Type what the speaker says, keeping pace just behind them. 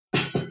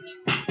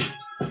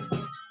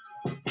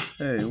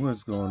Hey,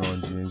 what's going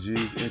on,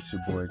 G&Gs? It's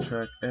your boy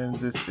Trek, and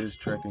this is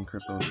Trek and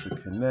Crypto to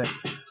Connect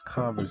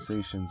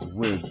Conversations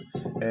with.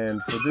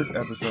 And for this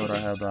episode, I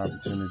have the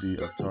opportunity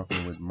of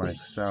talking with Mike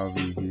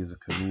Salvi. He is a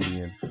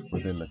comedian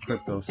within the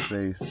crypto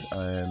space,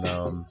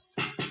 and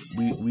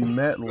we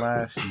met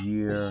last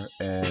year,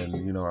 and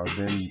I've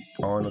been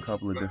on a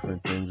couple of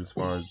different things as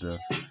far as the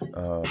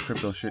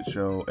crypto shit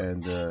show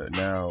and the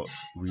now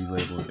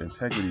relabeled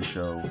integrity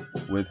show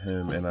with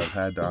him, and I've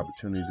had the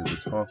opportunity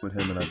to talk with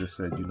him, and I just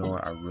said, you know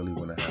what, I really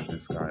want to have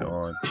this guy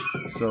on.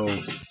 So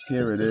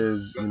here it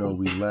is.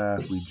 We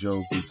laugh, we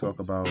joke, we talk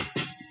about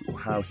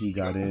how he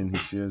got in, he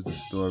shares the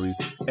story,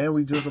 and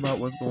we joke about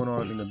what's going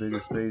on in the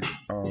bigger space.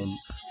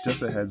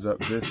 Just a heads up,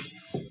 this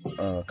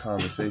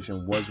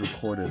conversation was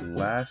recorded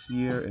last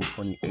year in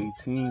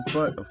 2018,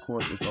 but of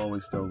course it's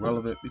always still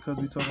relevant because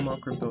we're talking about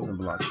cryptos and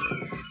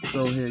blockchain.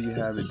 So here you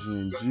have it,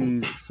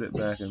 G&Gs. Sit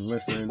back and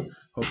listen.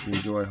 Hope you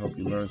enjoy, hope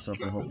you learn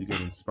something, hope you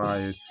get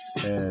inspired,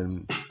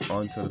 and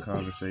on to the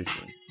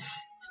conversation.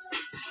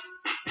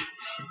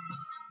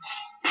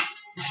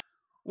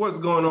 What's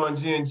going on,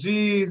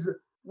 G&Gs?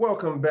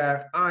 Welcome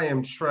back. I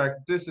am Trek.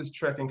 This is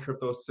Trek and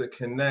Cryptos to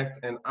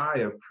Connect, and I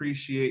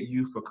appreciate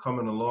you for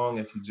coming along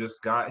if you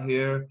just got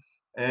here.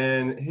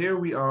 And here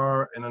we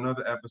are in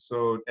another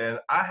episode, and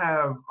I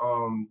have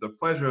the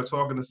pleasure of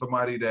talking to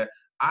somebody that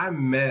I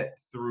met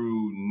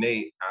through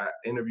Nate. I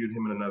interviewed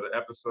him in another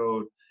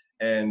episode,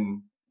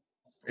 and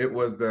it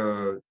was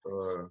the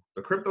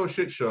Crypto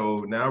Shit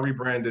Show, now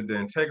rebranded the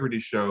Integrity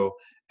Show,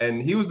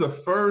 and he was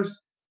the first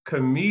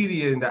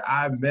comedian that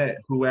I met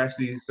who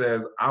actually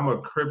says I'm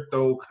a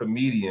crypto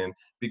comedian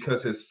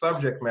because his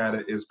subject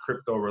matter is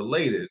crypto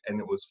related, and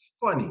it was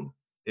funny.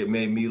 It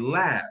made me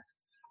laugh.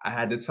 I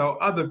had to tell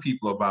other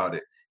people about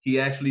it. He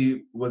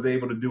actually was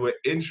able to do an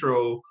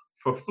intro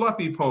for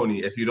Fluffy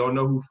Pony. If you don't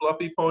know who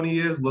Fluffy Pony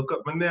is, look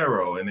up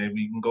Monero, and then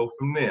we can go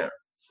from there.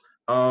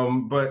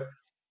 But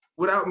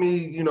without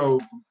me,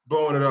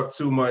 blowing it up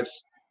too much,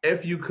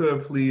 if you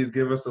could please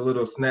give us a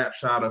little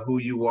snapshot of who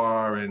you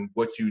are and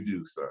what you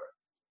do, sir.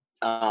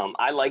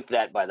 I like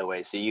that, by the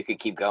way, so you could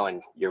keep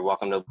going. You're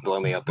welcome to blow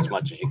me up as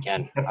much as you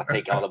can. I'll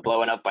take all the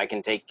blowing up I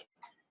can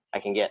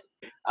get.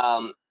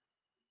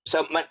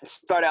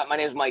 Start out. My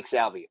name is Mike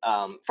Salvi.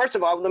 First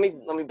of all, let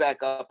me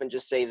back up and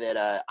just say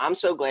that I'm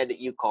so glad that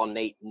you call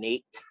Nate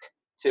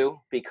too,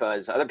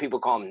 because other people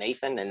call him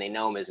Nathan and they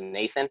know him as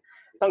Nathan.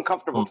 It's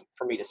uncomfortable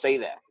for me to say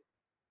that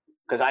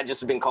because I just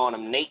have been calling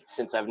him Nate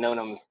since I've known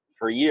him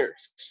for years.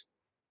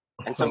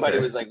 And somebody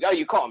was like, "Oh,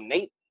 you call him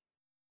Nate?"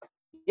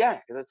 Yeah,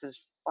 because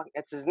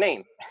that's his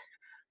name.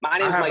 My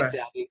name's Mike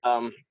Salvi.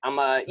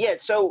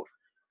 So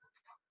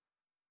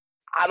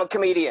I'm a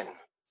comedian,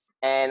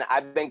 and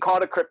I've been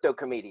called a crypto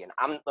comedian.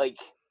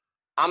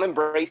 I'm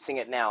embracing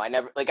it now. I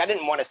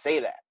didn't want to say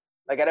that.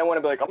 I didn't want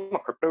to be like, I'm a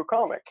crypto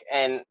comic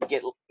and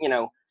get,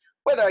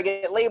 whether I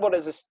get labeled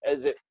as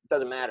it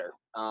doesn't matter.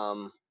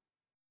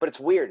 But it's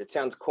weird. It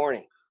sounds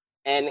corny.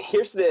 And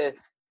just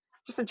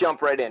to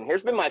jump right in,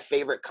 here's been my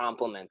favorite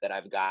compliment that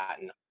I've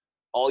gotten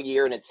all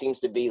year, and it seems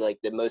to be like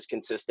the most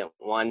consistent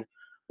one,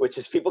 which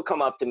is people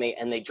come up to me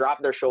and they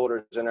drop their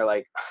shoulders and they're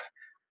like,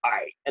 all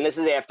right, and this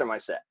is after my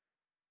set.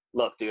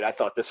 Look, dude, I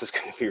thought this was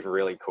going to be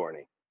really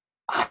corny.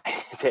 I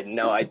had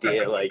no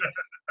idea. Like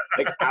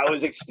I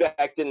was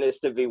expecting this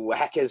to be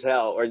whack as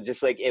hell, or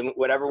just like in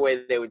whatever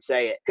way they would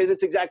say it, because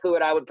it's exactly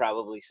what I would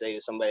probably say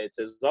to somebody that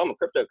says, "Oh, I'm a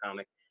crypto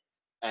comic,"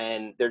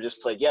 and they're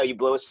just like, "Yeah, you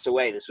blew us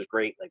away. This was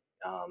great."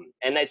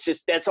 And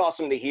that's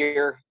awesome to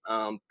hear.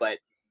 But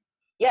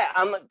yeah,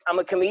 I'm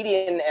a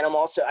comedian, and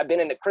I've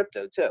been into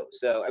crypto too.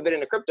 So I've been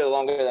into crypto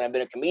longer than I've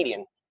been a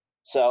comedian.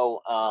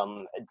 So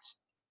I've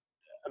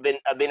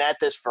been at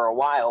this for a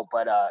while,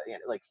 but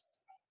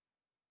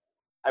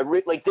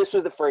this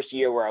was the first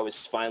year where I was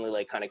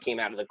finally kind of came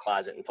out of the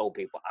closet and told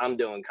people I'm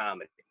doing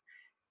comedy.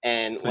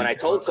 And when I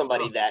told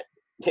somebody that,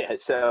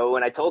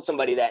 when I told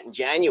somebody that in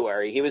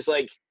January, he was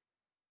like,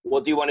 "Well,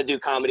 do you want to do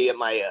comedy at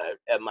my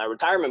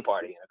retirement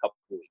party in a couple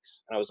of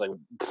weeks?" And I was like,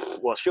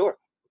 "Well, sure."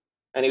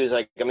 And he was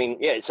like, I mean,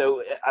 yeah.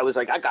 So I was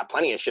like, I got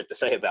plenty of shit to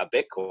say about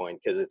Bitcoin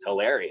because it's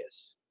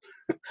hilarious.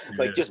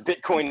 Just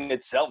Bitcoin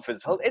itself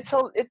it's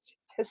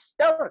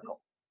hysterical.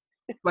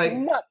 It's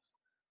nuts.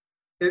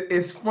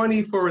 It's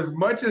funny for as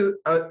much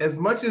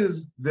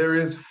as there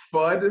is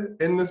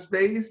FUD in the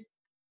space,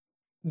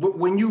 but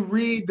when you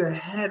read the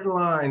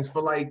headlines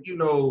for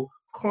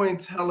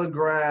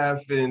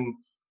Cointelegraph and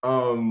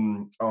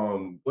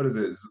what is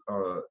it,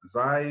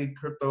 Zai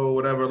Crypto,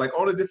 whatever, like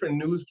all the different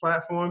news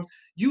platforms,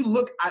 you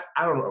look, I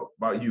don't know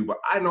about you, but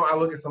I know I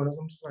look at some of this,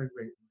 I'm just like,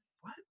 wait,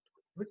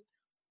 what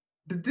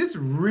did this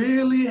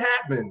really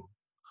happen?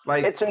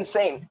 It's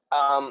insane.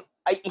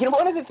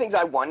 One of the things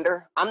I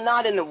wonder, I'm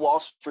not in the Wall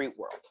Street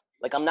world.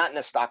 I'm not in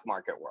the stock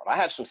market world. I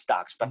have some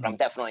stocks, but I'm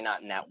definitely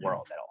not in that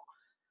world at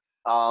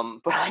all.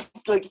 But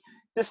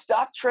the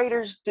stock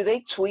traders, do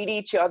they tweet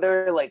each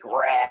other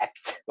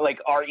wrecked,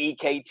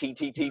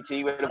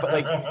 REKTTT,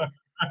 but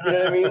you know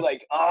what I mean?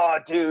 Oh,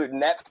 dude,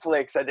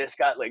 Netflix, I just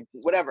got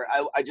whatever.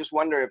 I just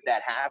wonder if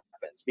that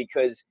happens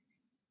because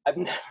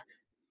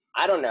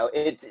I don't know.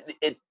 It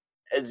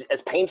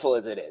as painful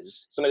as it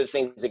is. Some of the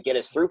things that get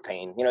us through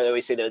pain. You know, they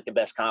always say that the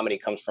best comedy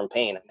comes from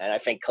pain, and I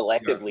think Yeah.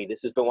 collectively,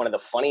 this has been one of the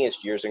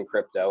funniest years in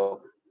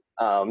crypto.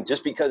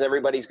 Just because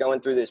everybody's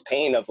going through this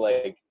pain of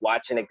like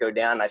watching it go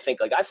down. I think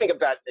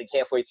about like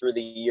halfway through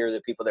the year,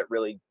 the people that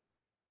really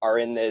are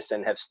in this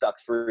and have stuck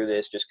through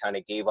this just kind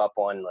of gave up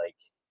on like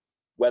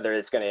whether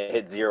it's going to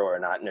hit zero or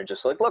not, and they're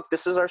just like, look,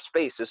 this is our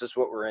space, this is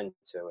what we're into,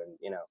 and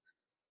you know,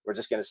 we're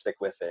just going to stick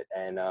with it.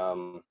 And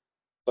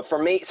but for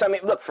me, so I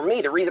mean, look, for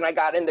me, the reason I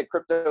got into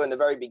crypto in the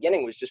very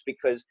beginning was just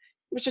because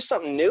it was just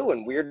something new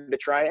and weird to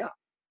try out.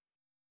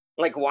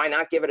 Like, why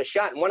not give it a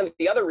shot? And one of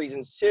the other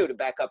reasons too, to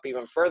back up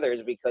even further,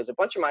 is because a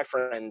bunch of my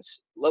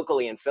friends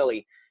locally in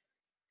Philly,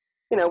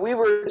 you know, we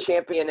were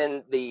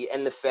championing the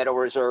Federal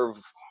Reserve,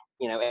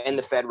 you know, and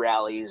the Fed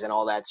rallies and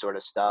all that sort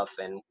of stuff.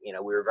 And you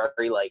know, we were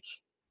very like,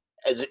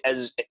 as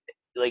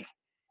like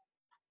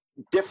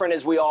different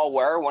as we all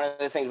were, one of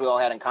the things we all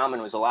had in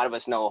common was a lot of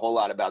us know a whole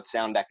lot about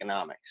sound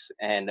economics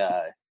and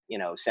you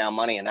know, sound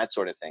money and that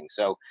sort of thing.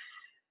 So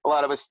a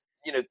lot of us,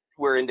 you know,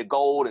 we're into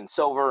gold and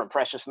silver and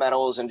precious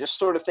metals and just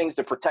sort of things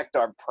to protect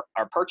our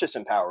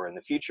purchasing power in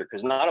the future,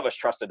 because none of us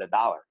trusted a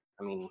dollar.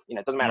 I mean, you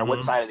know, it doesn't matter what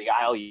Mm-hmm. side of the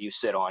aisle you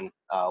sit on,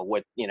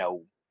 what, you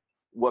know,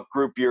 what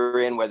group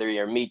you're in, whether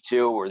you're Me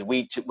Too or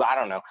We Too, I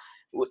don't know.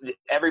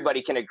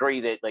 Everybody can agree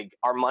that like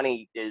our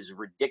money is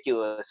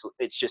ridiculous.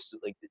 It's just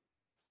like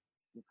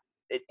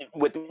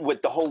what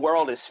the whole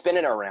world is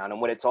spinning around,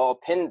 and what it's all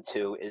pinned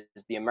to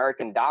is the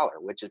American dollar,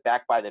 which is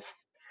backed by the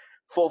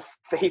full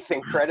faith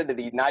and credit of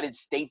the United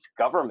States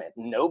government.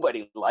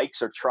 Nobody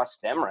likes or trusts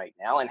them right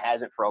now, and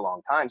hasn't for a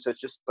long time. So it's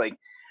just like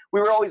we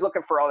were always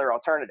looking for other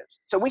alternatives.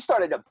 So we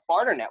started a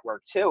barter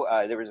network too.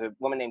 There was a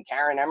woman named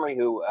Karen Emery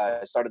who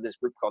started this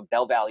group called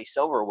Del Valley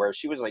Silver, where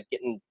she was like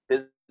getting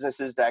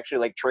businesses to actually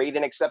like trade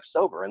and accept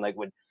silver, and like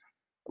would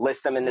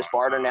list them in this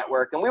barter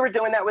network. And we were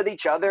doing that with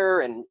each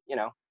other, and you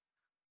know,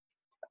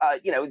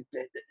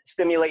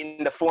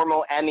 stimulating the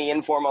formal and the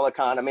informal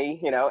economy,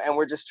 you know, and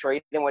we're just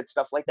trading with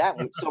stuff like that.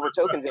 And silver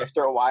tokens,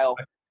 after a while,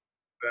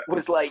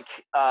 was like,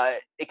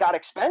 it got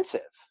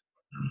expensive.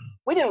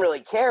 We didn't really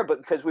care, but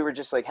because we were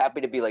just like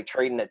happy to be like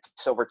trading a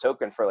silver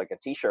token for like a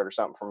T-shirt or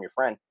something from your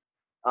friend.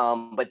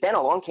 But then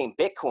along came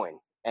Bitcoin,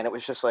 and it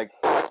was just like,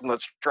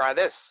 let's try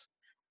this.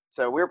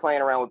 So we were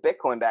playing around with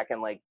Bitcoin back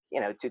in like, you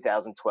know,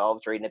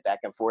 2012, trading it back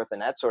and forth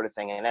and that sort of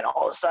thing. And then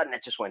all of a sudden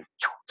it just went,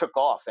 took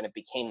off, and it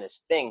became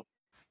this thing.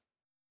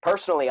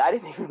 Personally, I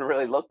didn't even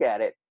really look at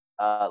it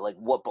like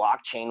what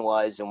blockchain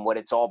was and what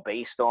it's all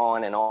based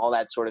on and all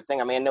that sort of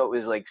thing. I mean, I know it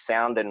was like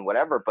sound and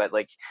whatever, but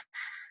like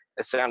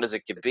as sound as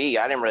it could be,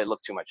 I didn't really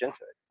look too much into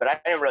it. But I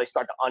didn't really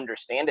start to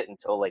understand it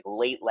until like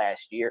late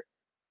last year.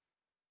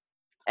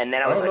 And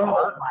then I I was don't like, know.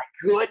 oh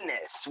my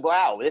goodness,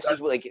 wow, this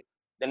is like,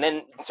 and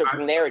then so I,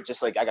 from there, it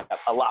just like I got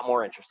a lot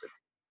more interested.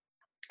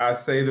 I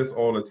say this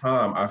all the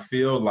time. I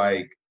feel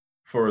like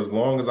for as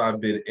long as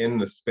I've been in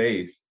the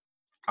space,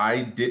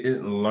 I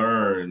didn't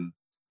learn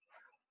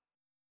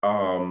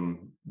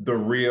the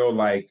real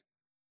like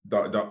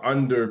the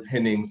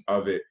underpinnings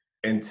of it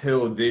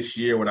until this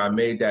year when I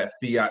made that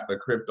fiat to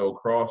crypto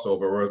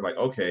crossover where it's like,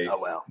 okay, Oh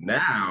well,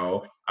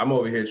 now I'm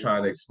over here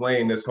trying to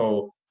explain this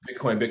whole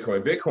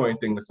Bitcoin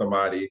thing to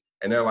somebody,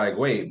 and they're like,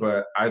 wait,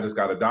 but I just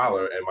got a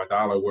dollar and my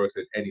dollar works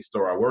at any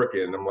store I work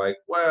in. And I'm like,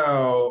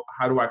 well,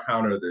 how do I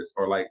counter this?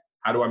 Or like,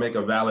 how do I make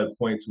a valid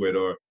point to it?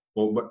 Or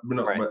well, but you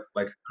know, right. but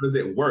like, how does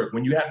it work?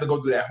 When you have to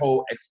go through that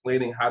whole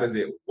explaining how does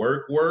it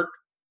work,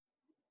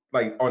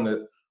 like on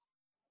the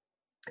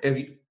if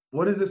you,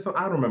 what is this?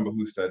 I don't remember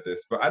who said this,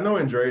 but I know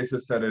Andreas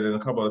has said it and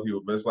a couple of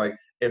people. But it's like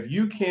if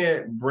you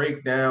can't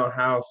break down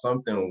how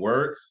something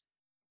works,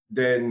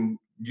 then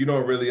you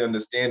don't really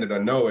understand it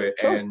or know it.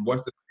 Sure. And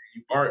what's the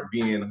you aren't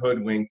being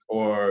hoodwinked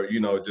or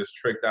just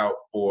tricked out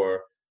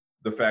for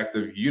the fact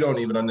of you don't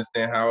even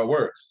understand how it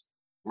works.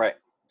 Right.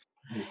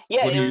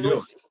 Yeah, What are you it doing?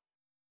 was.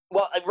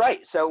 Well, right.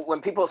 So when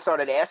people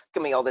started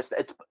asking me all this,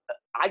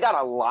 I got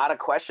a lot of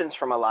questions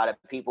from a lot of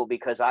people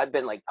because I've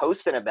been like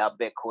posting about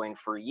Bitcoin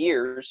for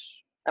years,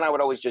 and I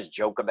would always just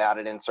joke about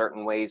it in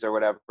certain ways or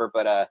whatever.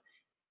 But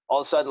all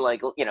of a sudden,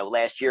 like you know,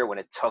 last year when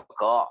it took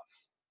off,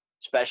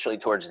 especially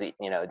towards the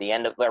the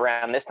end of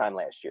around this time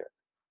last year,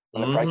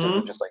 when the prices were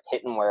Mm-hmm. just like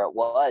hitting where it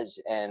was,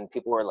 and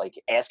people were like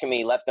asking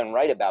me left and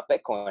right about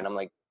Bitcoin. I'm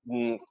like,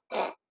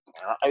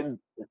 I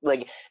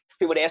like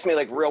people would ask me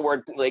like real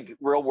world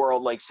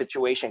like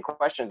situation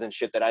questions and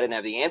shit that I didn't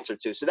have the answer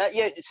to. So that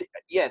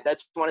yeah,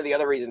 that's one of the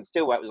other reasons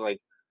too. I was like,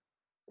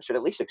 I should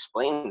at least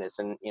explain this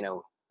and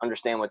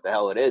understand what the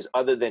hell it is,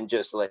 other than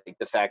just like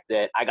the fact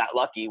that I got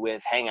lucky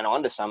with hanging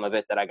on to some of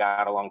it that I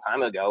got a long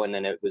time ago, and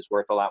then it was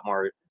worth a lot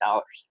more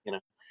dollars, one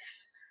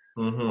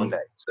Mm-hmm. day.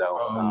 So,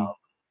 Um,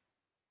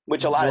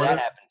 which a lot of one that of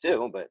happened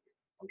too, but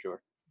I'm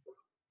sure.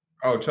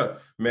 Oh,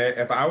 man,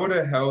 if I would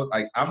have held,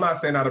 like, I'm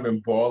not saying I'd have been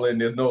balling,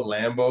 there's no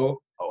Lambo,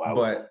 Oh, I would.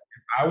 but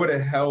if I would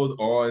have held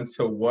on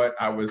to what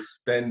I was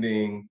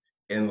spending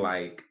in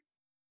like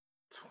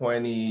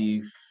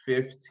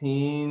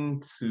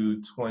 2015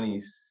 to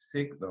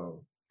 26,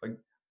 no, like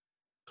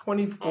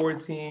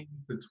 2014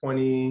 to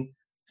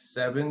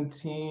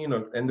 2017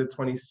 or end of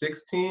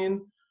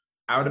 2016,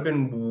 I would have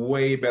been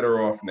way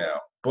better off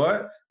now.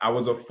 But I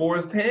was a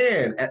forced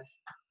hand.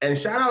 And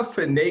shout outs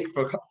to Nate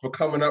for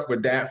coming up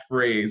with that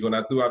phrase when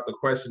I threw out the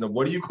question of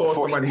what do you call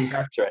somebody who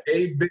has to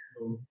pay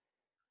bills?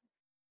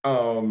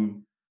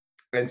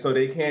 And so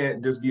they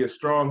can't just be a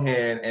strong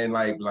hand and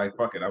like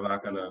fuck it, I'm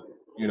not gonna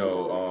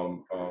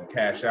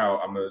cash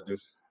out. I'm gonna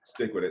just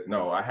stick with it.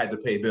 No, I had to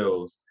pay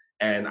bills,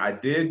 and I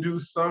did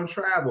do some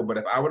travel. But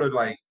if I would have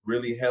like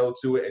really held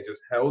to it and just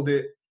held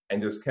it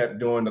and just kept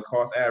doing the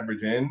cost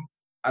average in,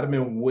 I'd have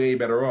been way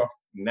better off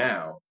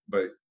now.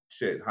 But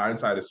shit,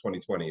 hindsight is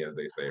 2020, as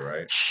they say,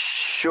 right?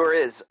 Sure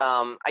is.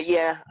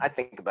 Yeah, I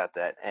think about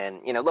that.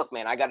 And look,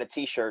 man, I got a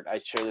T-shirt.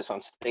 I share this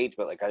on stage,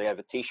 but like I have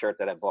a T-shirt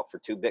that I bought for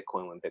 $2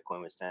 when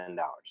Bitcoin was $10,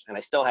 and I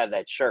still have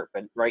that shirt.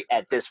 But right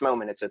at this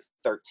moment, it's a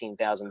 $13,000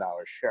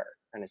 shirt,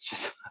 and it's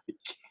just like.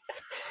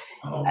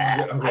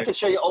 Okay. I can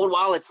show you old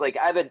wallets. Like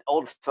I have an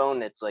old phone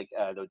that's like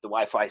the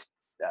Wi-Fi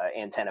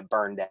antenna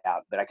burned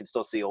out, but I can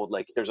still see old.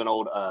 Like there's an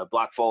old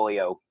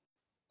Blockfolio,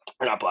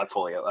 or not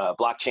Blockfolio,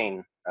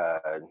 blockchain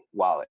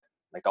wallet,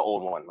 like the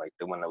old one, like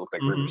the one that looked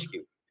like Rubik's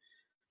Cube.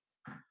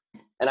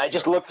 And I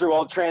just looked through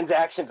old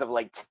transactions of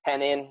like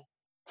 10 in,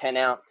 10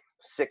 out,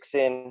 6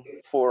 in,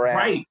 4 out.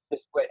 Right.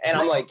 And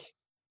I'm like,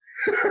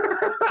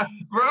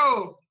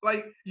 bro,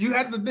 like you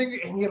had to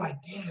think, and you're like,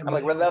 damn. I'm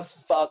like, where the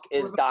fuck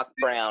is Doc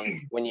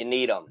Brown when you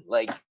need him?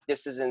 Like,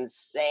 this is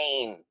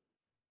insane.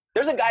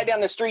 There's a guy down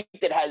the street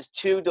that has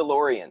 2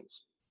 DeLoreans,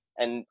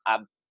 and I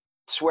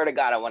swear to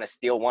God, I want to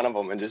steal one of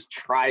them and just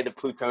try the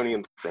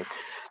plutonium thing.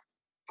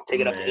 Take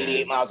it up to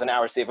 88 miles an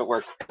hour, see if it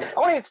works. I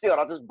won't even steal it.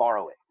 I'll just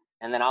borrow it.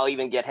 And then I'll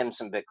even get him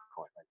some Bitcoin.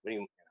 Like, what do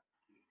you?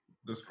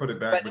 Just put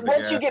it back. But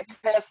once you get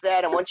past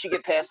that, and once you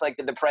get past like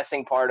the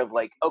depressing part of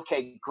like,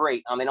 okay,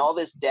 great, I'm in all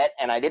this debt,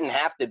 and I didn't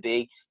have to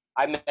be.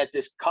 I met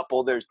this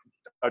couple. There's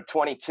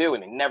 22,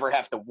 and they never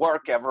have to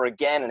work ever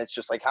again. And it's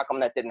just like, how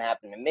come that didn't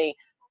happen to me?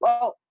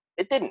 Well,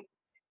 it didn't.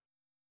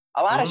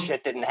 A lot of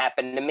shit didn't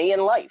happen to me in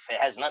life. It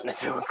has nothing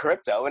to do with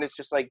crypto, and it's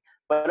just like,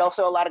 but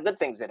also a lot of good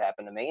things that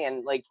happened to me,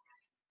 and like.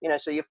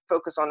 So you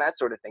focus on that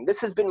sort of thing. This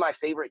has been my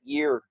favorite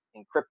year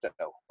in crypto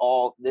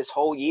all this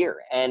whole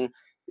year. And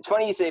it's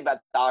funny you say about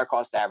dollar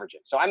cost averaging.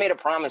 So I made a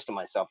promise to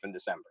myself in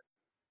December,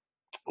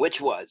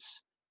 which was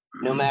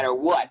no matter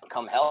what,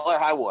 come hell or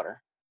high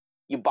water,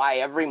 you buy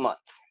every month.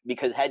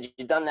 Because had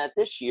you done that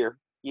this year,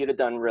 you'd have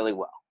done really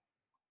well.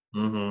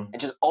 And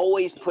just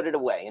always put it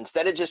away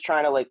instead of just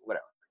trying to like,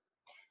 whatever.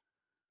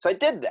 So I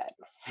did that,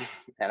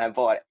 and I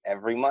bought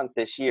every month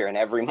this year, and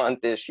every month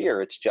this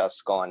year it's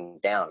just gone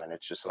down, and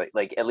it's just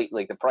like at least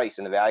like the price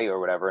and the value or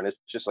whatever, and it's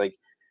just like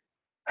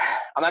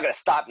I'm not gonna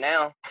stop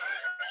now.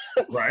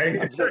 Right.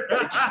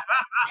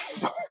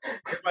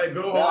 Like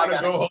go hard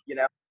and go home.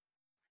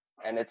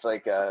 And it's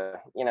like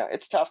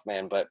it's tough,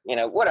 man, but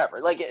whatever.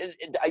 Like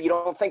you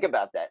don't think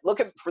about that. Look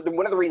at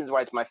one of the reasons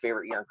why it's my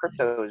favorite year in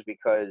crypto is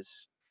because.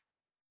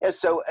 Yeah,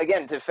 so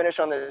again, to finish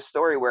on this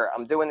story where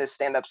I'm doing this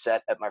stand-up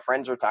set at my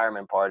friend's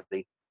retirement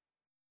party,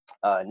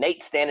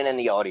 Nate standing in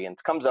the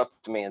audience comes up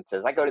to me and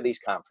says, I go to these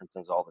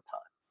conferences all the time,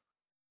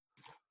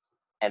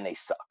 and they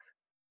suck.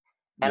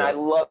 And I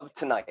love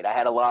tonight. I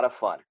had a lot of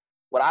fun.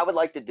 What I would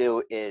like to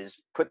do is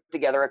put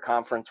together a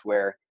conference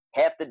where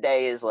half the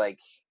day is like,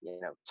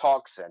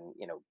 talks and,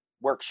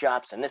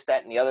 workshops and this,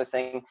 that, and the other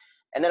thing.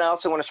 And then I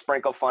also want to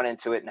sprinkle fun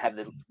into it and have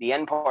the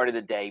end part of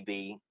the day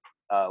be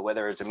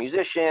whether it's a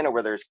musician or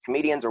whether it's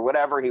comedians or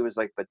whatever. He was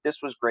like, but this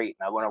was great,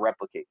 and I want to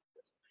replicate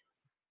this.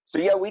 So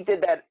yeah, we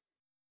did that.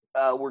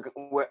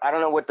 We're I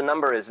don't know what the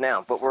number is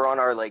now, but we're on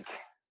our like.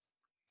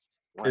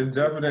 It's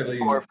definitely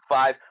 4 or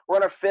 5. We're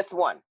on our 5th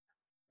one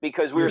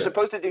because we were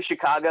supposed to do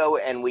Chicago,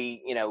 and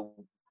we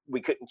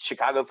couldn't.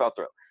 Chicago fell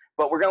through,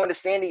 but we're going to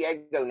San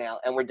Diego now,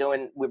 and we're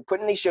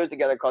putting these shows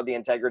together called the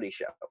Integrity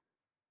Show.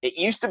 It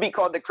used to be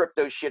called the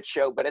Crypto Shit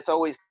Show, but it's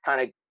always kind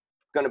of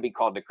going to be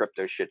called the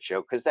Crypto Shit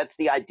Show because that's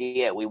the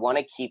idea. We want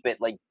to keep it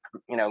like,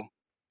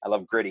 I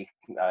love Gritty,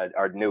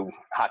 our new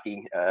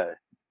hockey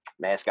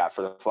mascot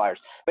for the Flyers.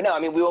 But no, I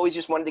mean, we always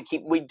just wanted to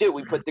we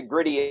put the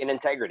gritty in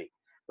integrity.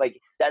 Like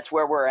that's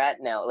where we're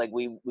at now. Like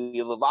we've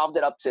evolved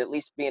it up to at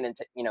least being,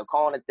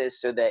 calling it this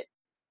so that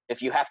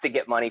if you have to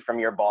get money from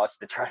your boss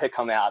to try to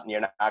come out and you're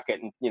not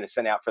getting,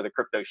 sent out for the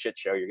Crypto Shit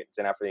Show, you're getting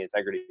sent out for the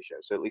Integrity Show.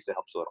 So at least it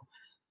helps a little.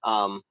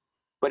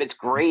 But it's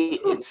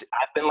great.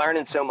 I've been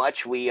learning so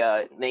much.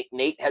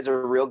 Nate has a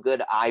real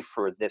good eye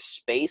for this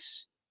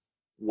space,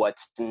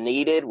 what's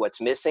needed, what's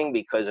missing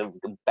because of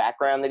the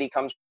background that he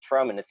comes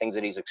from and the things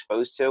that he's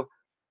exposed to.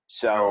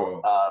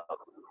 So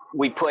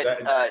we put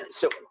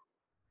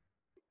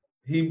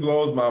he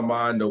blows my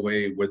mind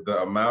away with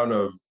the amount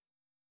of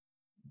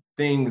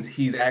things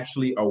he's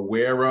actually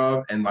aware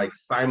of and like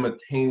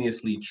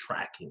simultaneously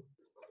tracking.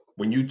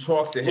 When you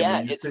talk to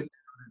him,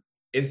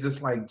 it's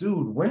just like,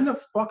 dude, when the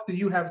fuck do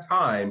you have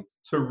time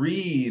to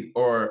read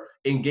or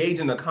engage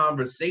in the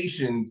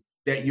conversations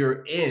that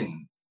you're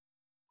in?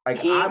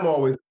 Like I'm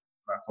always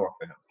when I talk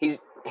to him.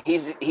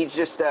 He's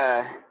just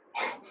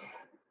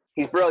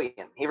He's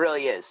brilliant. He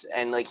really is.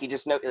 And like he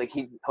just know like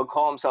he'll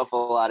call himself a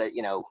lot of,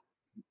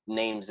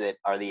 names that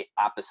are the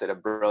opposite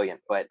of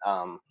brilliant. But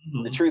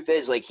the truth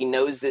is, like, he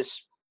knows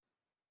this.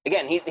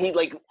 Again, he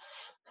like,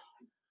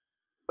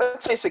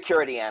 let's say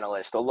security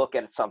analyst will look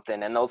at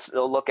something and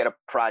they'll look at a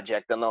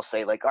project and they'll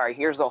say like, all right,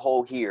 here's the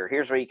hole here.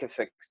 Here's where you can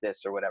fix this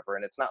or whatever.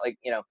 And it's not like,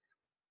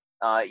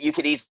 you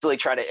could easily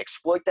try to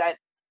exploit that,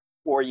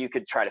 or you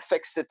could try to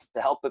fix it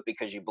to help it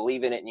because you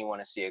believe in it and you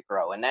want to see it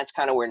grow. And that's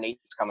kind of where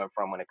Nate's coming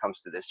from when it comes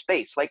to this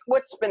space. Like,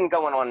 what's been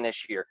going on this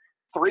year?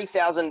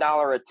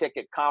 $3,000 a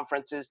ticket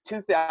conferences,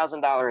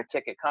 $2,000 a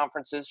ticket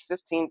conferences,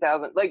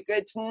 15,000. Like,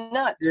 it's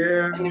nuts.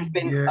 Yeah. And there's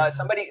been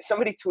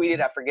somebody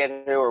tweeted, I forget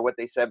who or what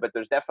they said, but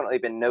there's definitely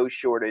been no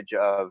shortage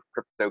of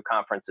crypto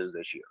conferences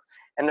this year,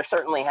 and there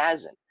certainly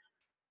hasn't.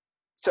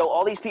 So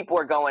all these people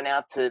are going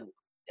out to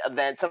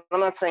events. I'm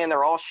not saying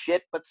they're all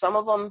shit, but some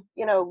of them,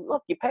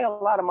 look, you pay a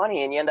lot of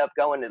money and you end up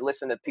going to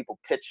listen to people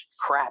pitch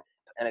crap,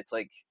 and it's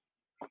like,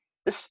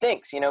 this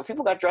stinks.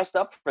 People got dressed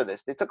up for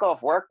this. They took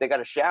off work, they got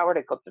a shower,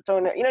 they clipped their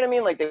toenail. You know what I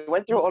mean? Like, they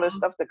went through all this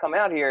stuff to come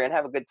out here and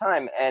have a good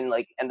time and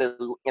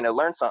to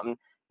learn something.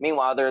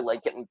 Meanwhile, they're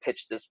like getting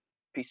pitched this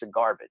piece of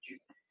garbage.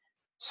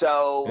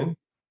 So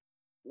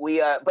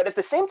but at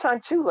the same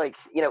time too, like,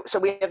 so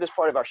we have this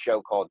part of our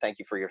show called Thank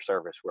You for Your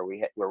Service, where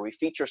we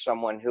feature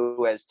someone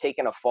who has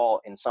taken a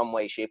fall in some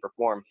way, shape, or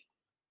form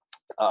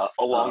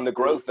along the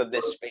growth of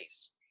this space.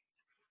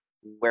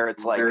 Where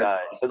it's like,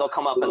 so they'll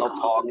come up and they'll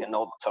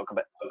talk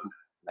about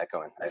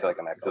echoing. I feel like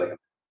I'm echoing.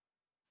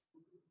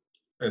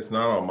 It's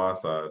not on my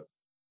side.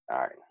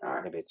 All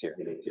right. Maybe it's here.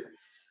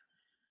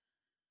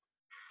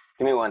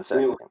 Give me 1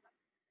 second.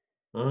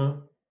 Uh-huh.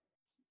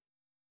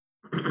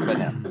 But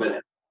now.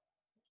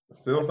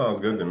 Still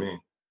sounds good to me.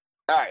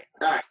 All right.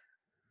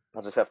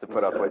 I'll just have to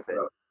put up with it.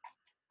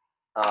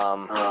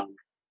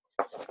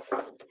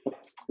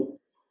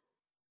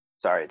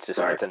 Sorry, it's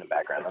in the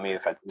background. Let me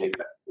if I take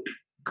that.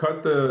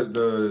 Cut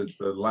the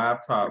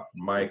laptop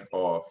mic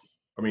off.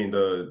 I mean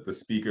the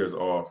speakers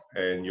off,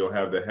 and you'll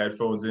have the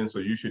headphones in, so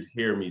you should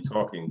hear me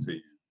talking to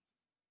you.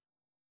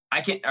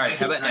 I can. All right.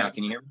 How about now?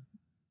 Can you hear me?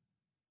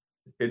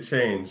 It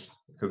changed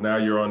because now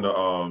you're on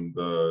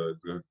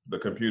the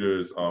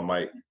computer's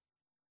mic.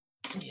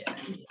 Yeah.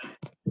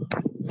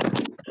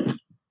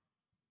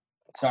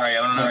 Sorry,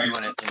 I don't know if you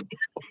want to.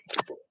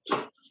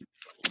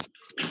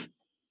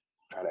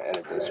 Try to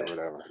edit this or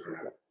whatever.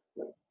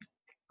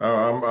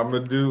 I'm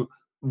gonna do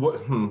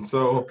what?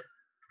 So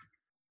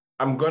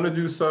I'm gonna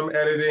do some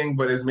editing,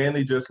 but it's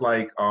mainly just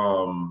like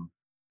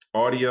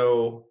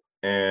audio,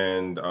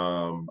 and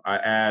I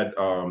add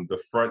the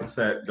front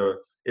set.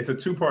 It's a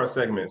 2-part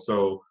segment.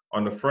 So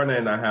on the front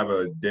end, I have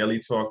a daily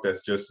talk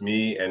that's just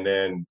me, and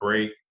then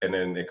break, and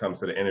then it comes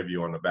to the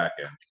interview on the back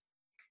end.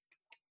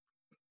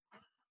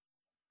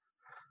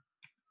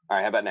 All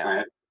right, how about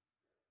now?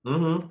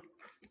 Mm-hmm.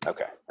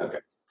 Okay.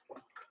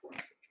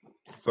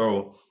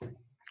 So,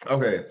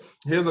 okay,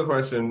 here's a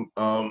question.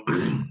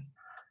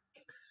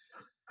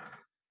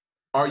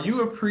 Are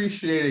you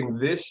appreciating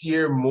this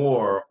year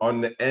more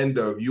on the end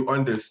of you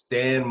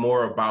understand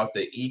more about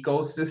the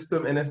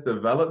ecosystem and its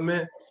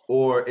development,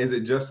 or is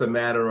it just a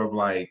matter of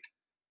like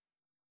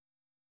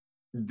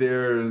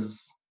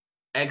there's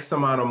X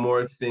amount of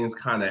more things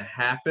kind of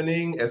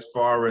happening as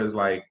far as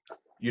like,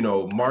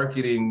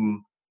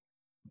 marketing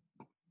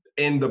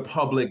in the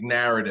public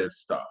narrative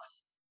stuff?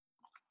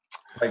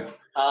 Like,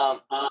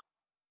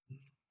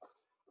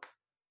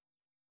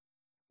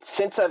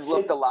 since I've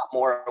looked a lot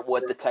more at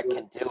what the tech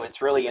can do,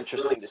 it's really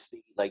interesting to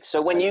see. Like,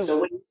 so when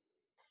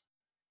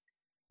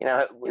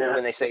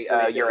when they say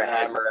you're a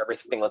hammer,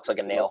 everything looks like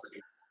a nail.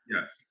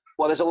 yes.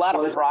 Well, there's a lot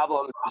of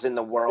problems in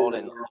the world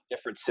and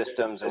different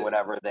systems and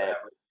whatever that,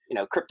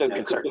 crypto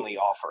can certainly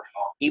offer.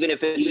 Even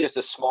if it's just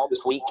a small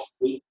tweak,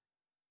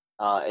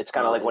 it's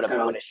kind of like when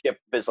a ship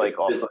is like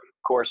off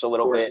course a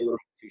little bit, 2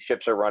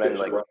 ships are running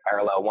like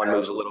parallel, one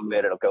moves a little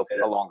bit, it'll go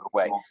a longer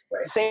way.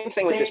 Same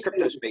thing with this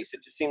crypto space. It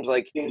just seems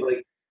like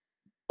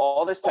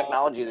all this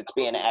technology that's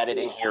being added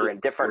in here in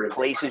different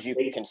places, you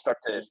can start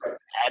to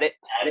add it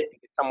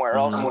somewhere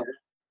else.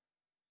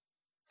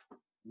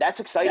 That's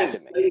exciting to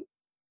me.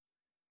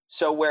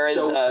 So whereas,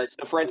 so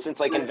for instance,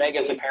 like in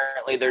Vegas,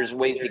 apparently there's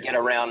ways to get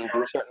around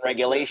certain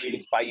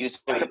regulations by using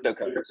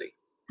cryptocurrency.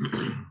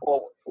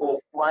 Well,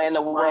 why in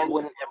the world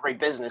wouldn't every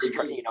business,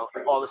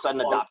 all of a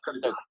sudden adopt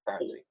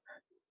cryptocurrency?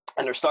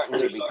 And they're starting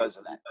to because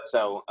of that.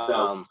 So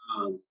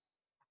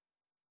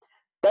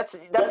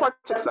that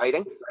part's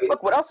exciting.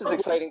 Look, what else is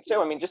exciting too?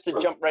 I mean, just to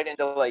jump right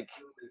into like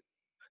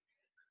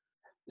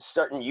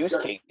certain use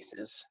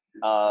cases.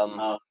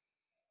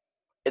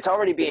 It's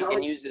already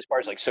being used as far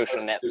as like social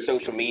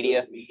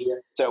media.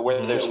 So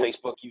whether there's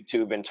Facebook,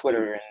 YouTube, and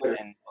Twitter,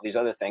 and all these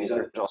other things,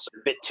 there's also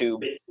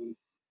BitTube,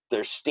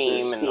 there's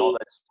Steam, and all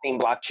the Steam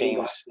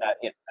blockchains.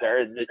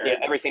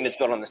 Everything that's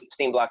built on the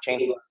Steam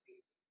blockchain.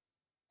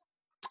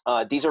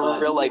 These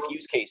are real life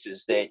use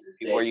cases that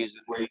people are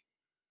using.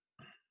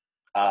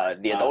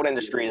 The adult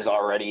industry is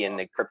already in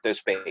the crypto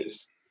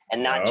space,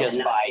 and not just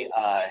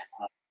by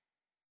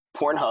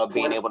Pornhub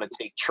being able to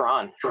take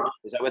Tron.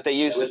 Is that what they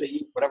use?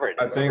 Whatever it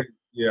is. I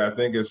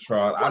think it's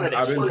Tron.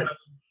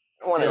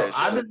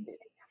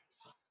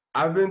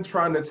 I've been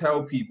trying to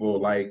tell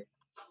people, like,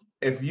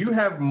 if you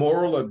have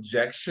moral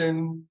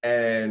objection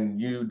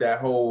and you that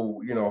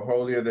whole,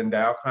 holier than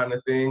thou kind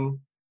of thing,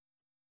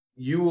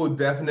 you will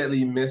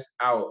definitely miss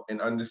out in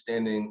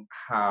understanding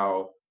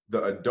how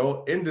the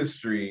adult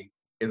industry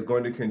is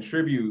going to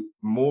contribute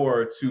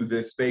more to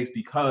this space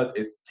because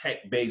it's tech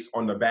based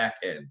on the back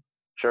end.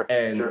 Sure.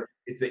 And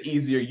it's an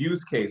easier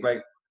use case.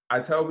 Like, I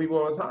tell people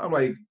all the time,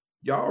 like,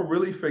 y'all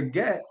really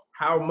forget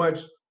how much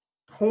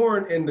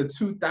porn in the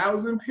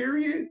 2000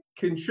 period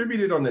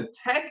contributed on the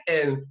tech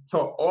end to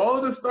all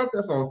of the stuff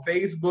that's on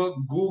Facebook,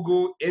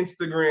 Google,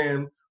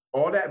 Instagram,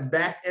 all that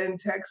back end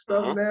tech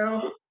stuff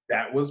now.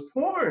 That was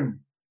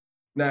porn.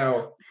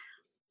 Now,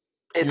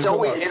 it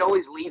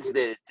always leads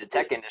the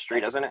tech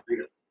industry, doesn't it?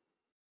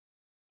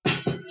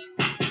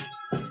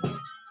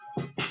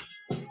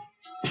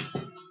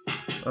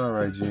 All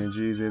right,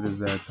 G&Gs, it is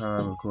that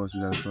time. Of course,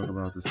 we got to talk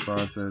about the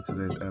sponsor.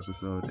 Today's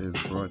episode is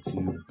brought to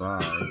you by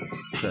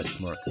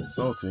TrekSmart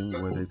Consulting,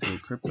 where they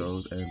take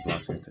cryptos and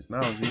blockchain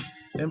technology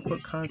and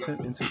put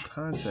content into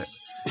context.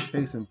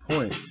 Case in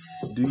point,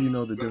 do you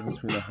know the difference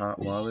between a hot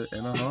wallet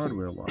and a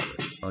hardware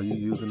wallet? Are you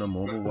using a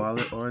mobile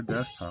wallet or a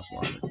desktop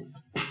wallet?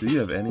 Do you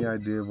have any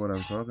idea of what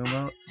I'm talking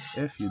about?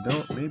 If you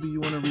don't, maybe you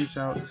want to reach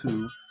out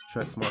to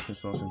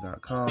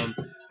TrekSmartConsulting.com,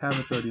 have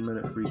a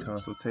 30-minute free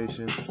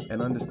consultation,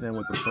 and understand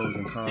what the pros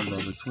and cons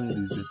are between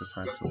these different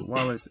types of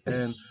wallets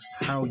and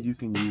how you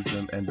can use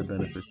them and the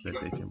benefits that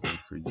they can bring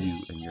for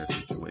you in your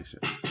situation.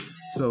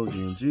 So,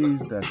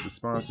 G&Gs, that's the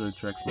sponsor,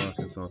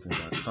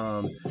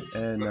 TrekSmartConsulting.com,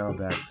 and now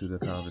back to the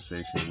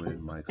conversation with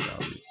Mike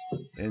Salvi.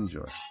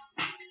 Enjoy.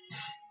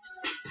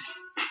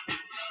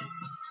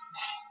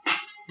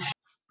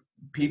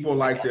 People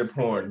like their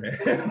porn,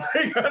 man.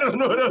 I don't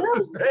know what else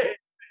to say.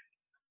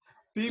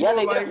 People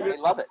they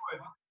love it.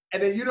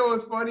 And then,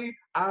 what's funny?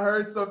 I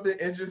heard something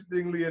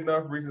interestingly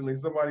enough recently.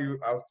 Somebody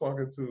I was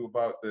talking to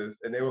about this,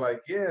 and they were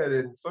like, yeah,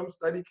 then some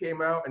study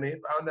came out and they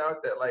found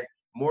out that, like,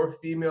 more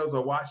females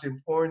are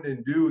watching porn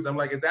than dudes. I'm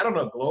like, is that on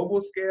a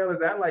global scale? Is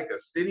that like a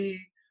state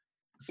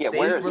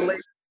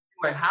relation?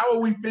 Like, how are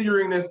we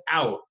figuring this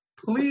out?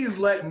 Please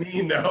let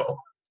me know,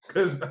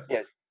 because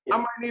I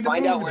might need to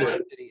find out where this.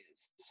 the city is.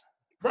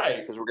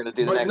 Right. Because we're going to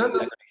do the next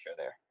show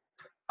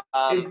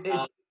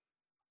there.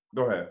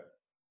 Go ahead.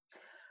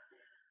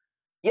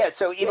 Yeah,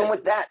 so even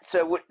with that,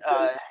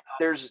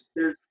 there's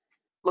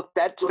look,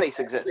 that space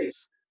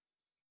exists.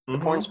 The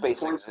porn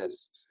space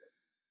exists.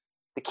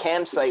 The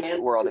cam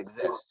site world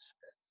exists.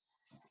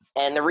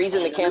 And the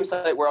reason the cam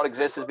site world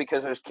exists is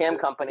because there's cam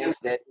companies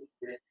that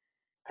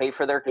pay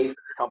for their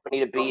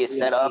company to be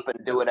set up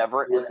and do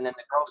whatever, and then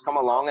the girls come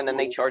along and then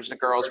they charge the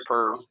girls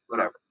per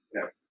whatever.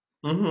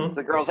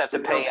 The girls have to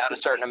pay out a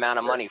certain amount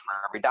of money for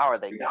every dollar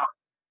they get.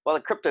 Well,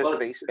 the crypto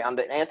space found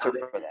an answer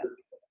for that.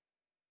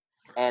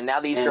 And now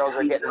these girls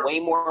are getting way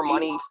more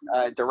money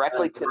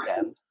directly to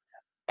them.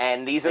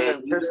 And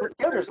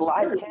there's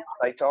live cam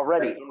sites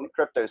already in the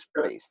crypto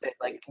space that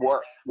like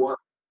work.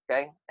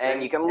 Okay,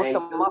 and you can look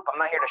them up. I'm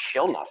not here to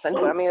shill nothing,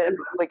 but I mean,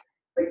 like,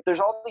 there's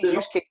all these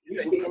use cases,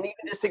 and even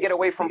just to get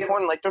away from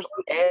porn, like, there's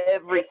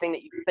everything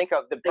that you can think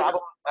of. The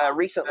problem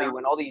recently,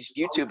 when all these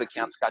YouTube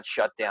accounts got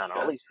shut down,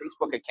 all these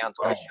Facebook accounts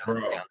got shut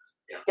down.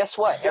 Guess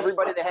what?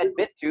 Everybody that had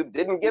BitTube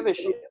didn't give a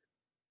shit.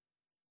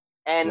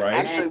 And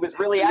actually was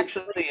really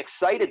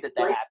excited that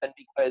happened,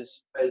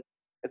 because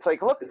it's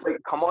like, look,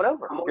 come on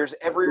over. There's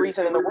every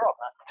reason in the world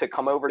to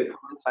come over and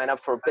sign up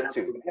for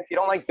BitTube. If you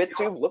don't like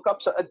BitTube, look up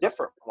a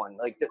different one.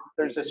 Like,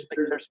 there's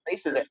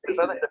spaces.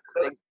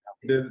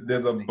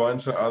 There's a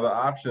bunch of other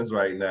options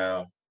right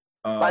now.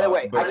 By the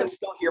way, I can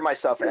still hear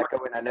myself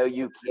echo, and I know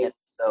you can't.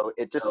 So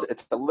it's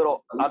a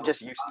little. I'm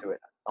just used to it.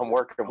 I'm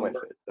working with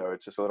it, so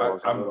it's just a little.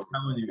 I'm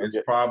telling you, it's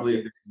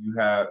probably you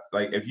have,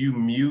 like, if you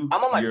mute.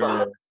 I'm on my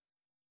phone.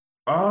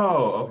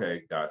 Oh,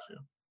 okay, got you.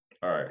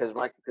 All right. Because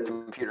my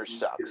computer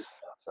sucks.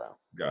 So.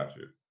 Got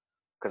you.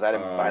 Because I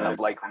didn't buy enough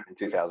Litecoin in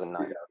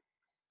 2009.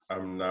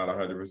 I'm not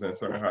 100%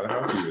 certain how to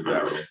help you with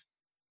that one.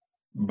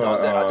 But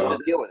I'll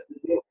just deal with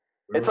it.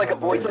 It's like a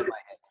voice in my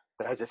head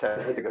that I just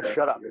have to go,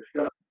 shut up.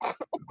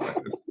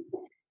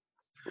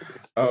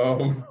 All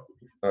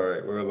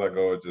right, where was I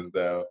going just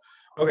now?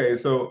 Okay,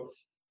 so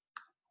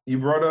you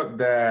brought up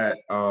that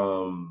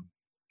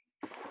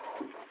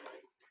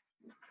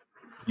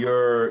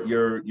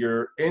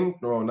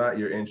not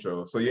your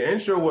intro. So your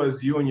intro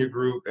was you and your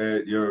group,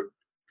 your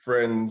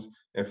friends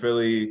in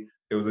Philly.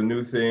 It was a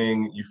new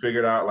thing. You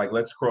figured out, like,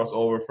 let's cross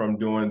over from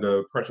doing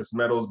the precious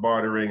metals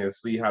bartering and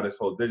see how this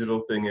whole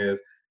digital thing is.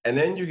 And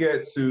then you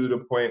get to the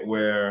point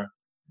where,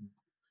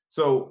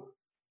 so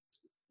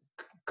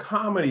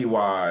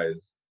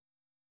comedy-wise,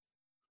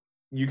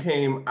 you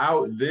came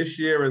out this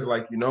year as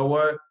like, you know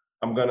what,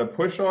 I'm gonna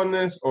push on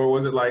this, or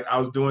was it like I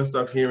was doing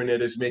stuff here and there,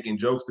 just making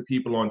jokes to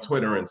people on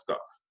Twitter and stuff?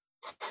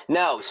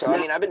 No, so I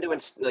mean, I've been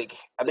doing, like,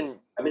 I've been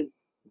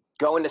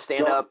going to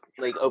stand up,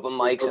 like, open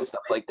mics and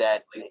stuff like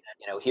that,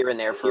 here and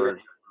there for a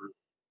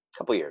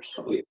couple years.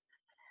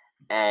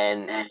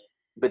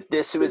 But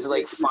this was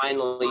like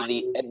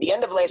finally at the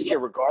end of last year,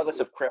 regardless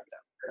of crypto,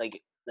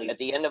 like at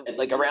the end of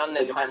like around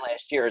this time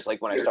last year is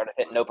like when I started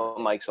hitting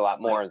open mics a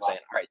lot more and saying,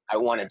 all right, I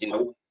want to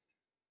do.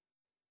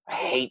 I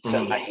hate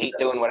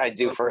doing what I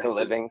do for a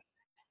living,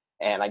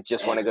 and I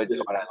just want to go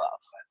do what I love.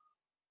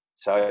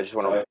 So I just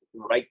want to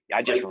write.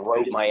 I just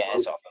wrote my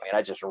ass off. I mean,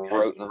 I just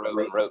wrote and wrote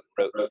and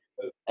wrote,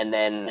 and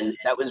then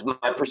that was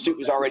my pursuit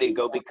was already to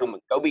go become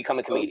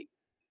a comedian.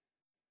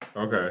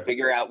 Okay.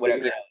 Figure out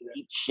whatever,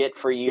 eat shit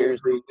for years,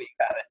 what you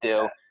gotta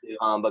do,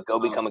 but go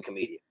become a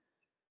comedian.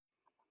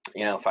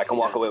 If I can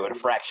walk away with a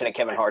fraction of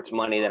Kevin Hart's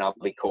money, then I'll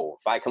be cool.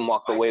 If I can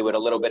walk away with a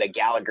little bit of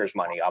Gallagher's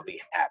money, I'll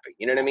be happy.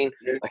 You know what I mean?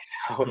 Like,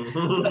 so, it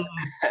doesn't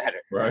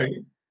matter. Right.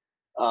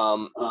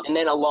 And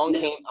then along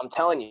came, I'm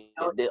telling you,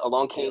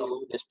 along came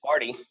this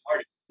party,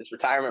 this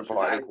retirement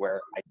party, where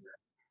I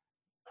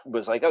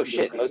was like, oh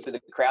shit, most of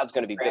the crowd's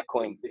going to be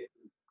Bitcoin,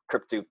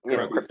 crypto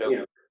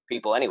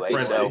people anyway.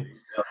 So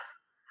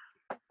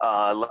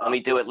let me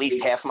do at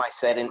least half my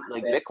set in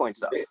like Bitcoin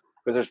stuff,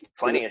 because there's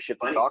plenty of shit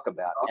to talk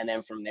about. And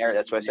then from there,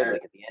 that's what I said.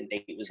 Like at the end,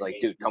 Nate was like,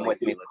 dude, come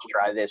with me, let's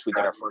try this. We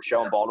did our first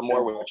show in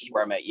Baltimore, which is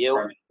where I met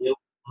you.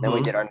 Then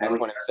we did our next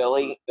one in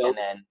Philly, and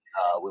then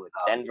we went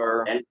to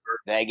Denver,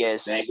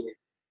 Vegas, and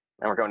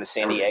we're going to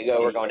San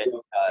Diego. We're going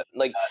to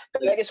like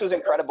Vegas was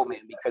incredible, man,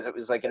 because it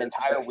was like an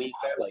entire week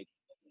of like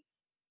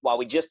while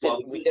we did our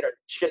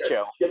shit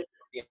show, the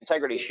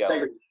Integrity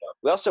show.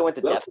 We also went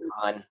to DEF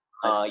CON.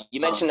 You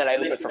mentioned that I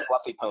opened for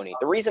Fluffy Pony.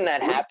 The reason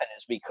that happened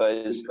is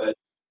because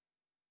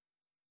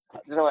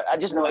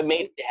I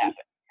made it happen.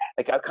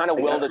 Like I kind of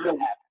willed it to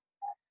happen.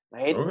 I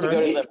hate to go to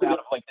the route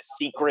of like the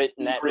secret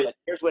and that, but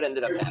here's what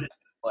ended up happening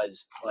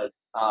was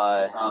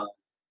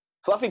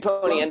Fluffy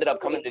Pony ended up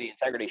coming to the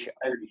Integrity show,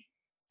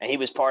 and he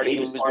was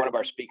one of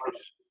our speakers.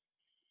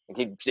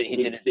 He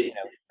did his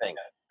thing.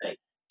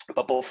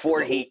 But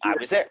before I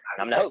was there,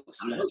 and I'm the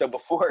host. So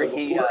before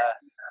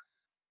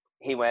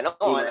he went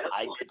on,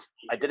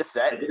 I did a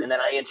set, and then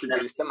I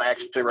introduced him. I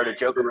actually wrote a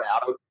joke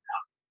about him,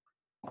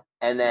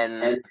 and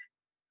then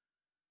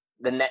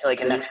the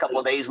next couple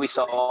of days we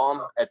saw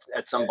him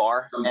at some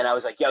bar, and I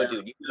was like, yo,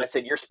 dude, I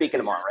said, you're speaking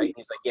tomorrow, right?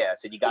 He's like, yeah. I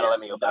said, you got to let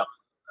me open up.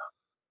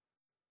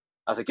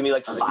 I was like, give me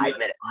like 5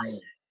 minutes.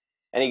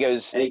 And he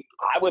goes,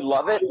 I would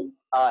love it.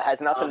 Has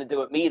nothing to do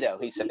with me, though.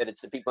 He said that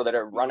it's the people that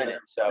are running it,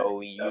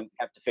 so you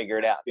have to figure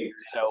it out.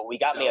 So we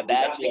got me a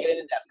badge to get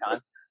into DEF CON.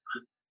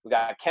 We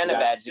got Ken a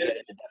badge to get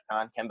into DEF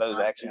CON. Ken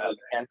Bozak, shout out to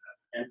Ken.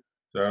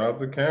 Shout out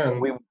to Ken.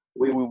 We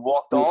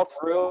walked all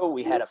through.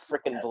 We had a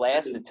freaking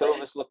blast. The two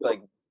of us looked like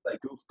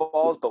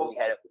goofballs, but we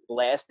had a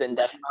blast in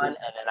DEF CON, and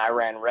then I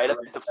ran right up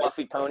to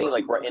Fluffy Pony,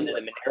 like we're into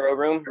the Monero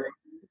room,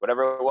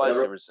 whatever it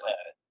was.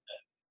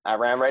 I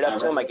ran right up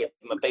to him. I gave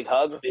him a big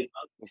hug. We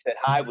said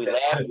hi. We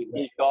laughed. We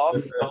moved off.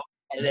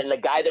 And then the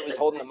guy that was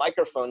holding the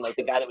microphone, like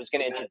the guy that was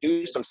going to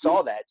introduce him,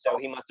 saw that. So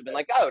he must have been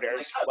like, oh,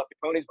 there's Fluffy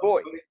Pony's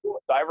boy. So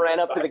I ran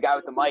up to the guy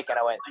with the mic, and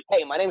I went,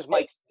 hey, my name's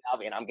Mike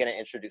Salvi, and I'm going to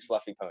introduce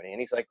Fluffy Pony. And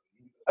he's like,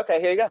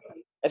 okay, here you go.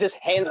 And just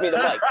hands me the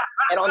mic.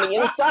 And on the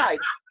inside.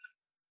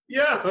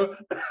 Yeah,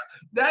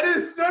 that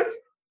is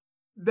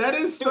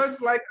such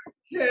like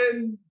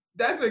Ken.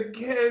 That's a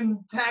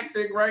Ken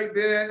tactic right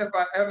there. If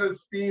I ever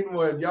seen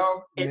one,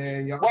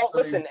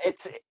 listen,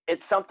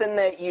 it's something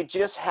that you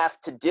just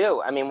have to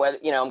do. I mean,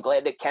 I'm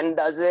glad that Ken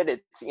does it.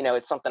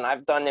 It's something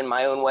I've done in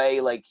my own way,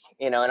 like,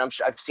 and I'm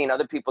sure I've seen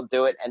other people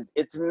do it, and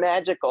it's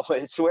magical.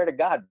 I swear to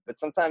God. But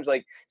sometimes,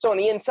 so on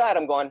the inside,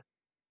 I'm going,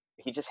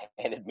 he just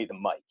handed me the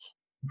mic.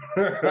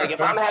 Like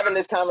if I'm having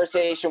this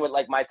conversation with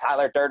like my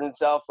Tyler Durden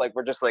self, like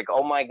we're just like,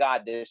 oh my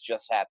God, this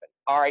just happened.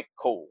 All right,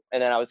 cool.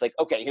 And then I was like,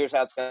 okay, here's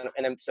how it's gonna,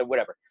 and then so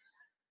whatever.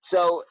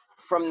 So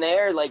from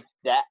there, like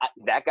that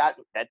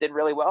did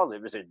really well.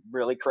 It was a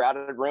really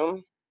crowded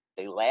room.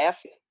 They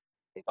laughed.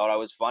 They thought I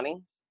was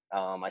funny.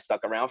 I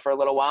stuck around for a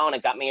little while, and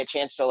it got me a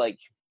chance to like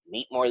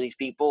meet more of these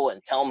people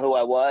and tell them who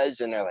I was.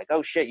 And they're like,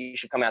 oh shit, you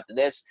should come out to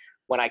this.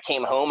 When I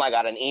came home, I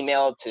got an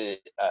email to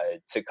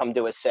come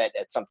do a set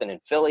at something in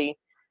Philly.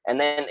 And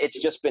then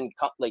it's just been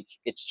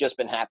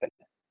happening.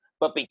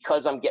 But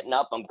because I'm getting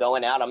up, I'm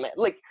going out. I'm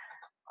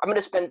going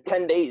to spend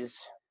 10 days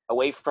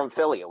away from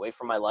Philly, away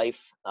from my life,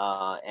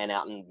 and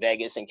out in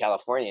Vegas and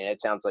California. And it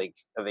sounds like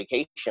a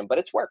vacation, but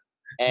it's work.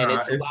 And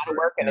it's a lot of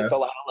work, and it's a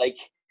lot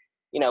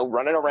of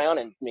running around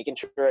and making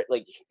sure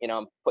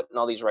I'm putting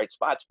all these right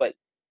spots. But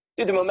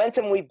dude, the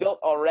momentum we built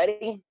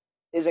already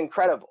is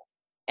incredible.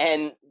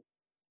 And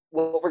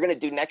what we're going to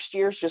do next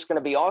year is just going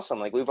to be awesome.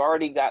 Like we've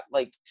already got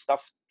like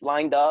stuff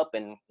lined up,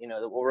 and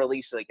that we'll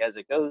release like as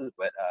it goes.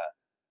 But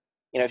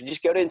if you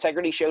just go to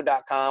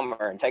integrityshow.com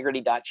or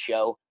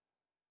integrity.show,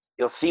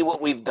 you'll see what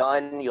we've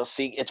done. You'll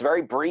see it's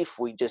very brief.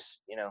 We just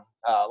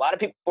a lot of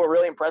people are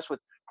really impressed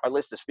with our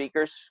list of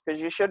speakers, because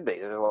you should be.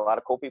 There's a lot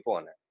of cool people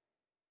in there.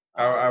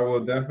 I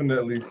will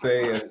definitely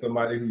say, as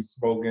somebody who's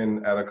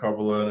spoken at a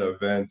couple of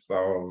events,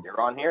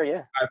 you're on here,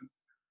 yeah.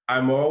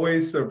 I'm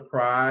always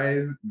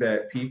surprised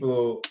that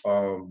people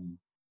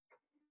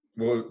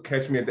will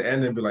catch me at the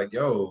end and be like,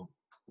 yo,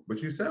 what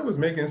you said was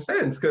making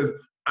sense. Because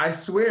I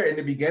swear in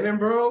the beginning,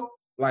 bro,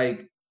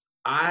 like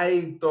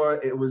I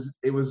thought it was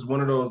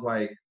one of those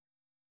like,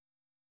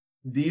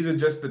 these are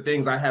just the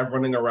things I have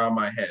running around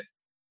my head.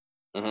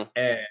 Mm-hmm.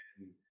 And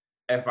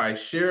if I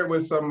share it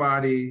with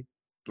somebody,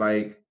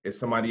 like, is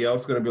somebody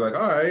else gonna be like,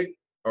 all right,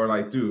 or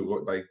like, dude,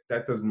 like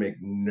that doesn't make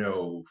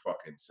no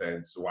fucking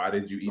sense. Why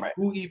did you eat? Right.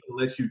 Who even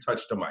let you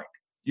touch the mic?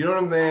 You know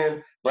what I'm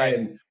saying? Right.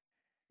 And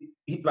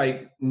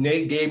like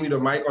Nate gave me the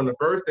mic on the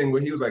first thing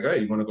where he was like, "Hey,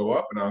 you want to go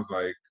up?" And I was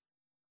like,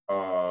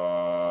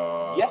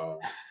 Yeah.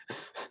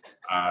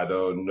 I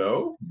don't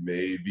know,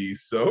 maybe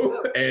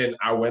so." And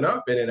I went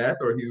up, and then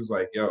after he was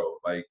like, "Yo,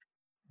 like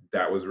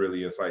that was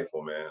really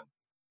insightful, man."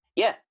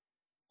 Yeah.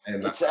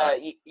 And It's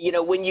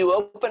when you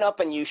open up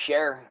and you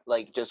share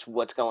like just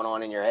what's going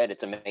on in your head,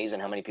 it's amazing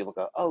how many people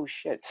go, "Oh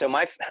shit." So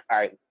all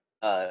right.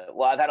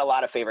 Well, I've had a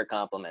lot of favorite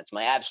compliments.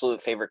 My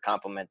absolute favorite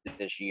compliment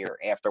this year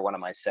after one of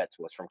my sets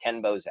was from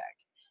Ken Bozak.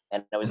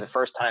 And it was the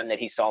first time that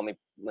he saw me,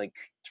 like,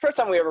 it's the first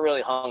time we ever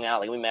really hung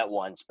out. Like, we met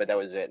once, but that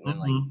was it. And then,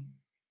 like,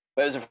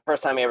 but it was the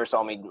first time he ever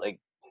saw me, like,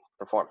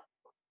 perform.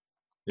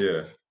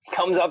 yeah. He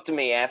comes up to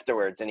me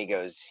afterwards and he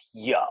goes,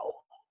 "Yo,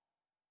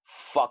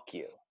 fuck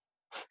you."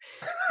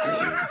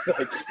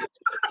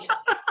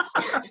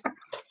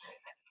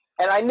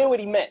 And I knew what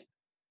he meant.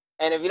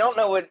 And if you don't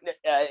know what,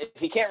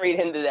 if you can't read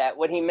into that,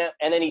 what he meant,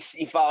 and then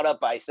he followed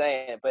up by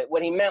saying it, but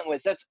what he meant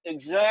was, that's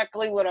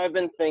exactly what I've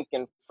been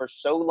thinking for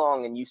so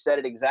long, and you said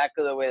it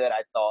exactly the way that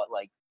I thought.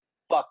 Like,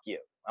 fuck you.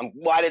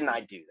 Why didn't I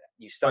do that?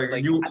 You suck.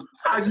 Like you,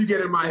 how'd you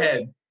get in my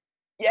head?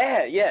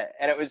 Yeah.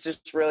 And it was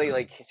just really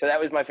like, so that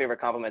was my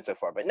favorite compliment so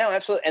far. But no,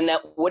 absolutely. And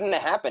that wouldn't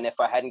have happened if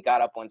I hadn't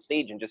got up on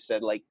stage and just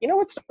said, like,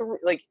 what's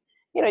like,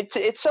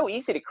 it's so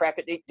easy to crack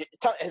it.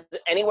 Has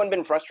anyone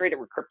been frustrated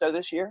with crypto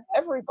this year?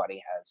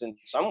 Everybody has in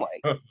some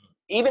way.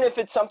 Even if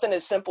it's something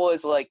as simple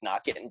as like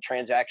not getting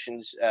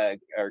transactions or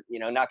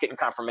not getting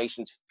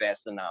confirmations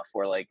fast enough,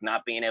 or like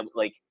not being able,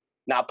 like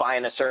not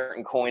buying a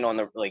certain coin on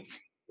the right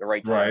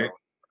time. Right.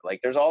 Like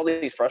there's all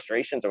these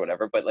frustrations or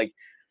whatever. But like,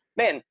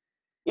 man,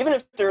 even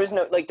if there is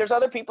no, like, there's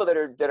other people that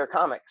are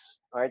comics.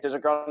 All right, there's a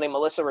girl named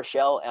Melissa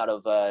Rochelle out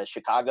of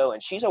Chicago,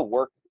 and she's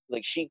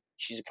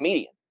she's a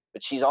comedian,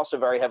 but she's also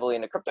very heavily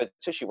into crypto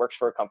too. She works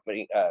for a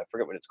company, I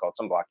forget what it's called,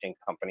 some blockchain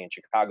company in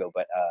Chicago,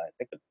 but I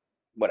think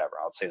whatever,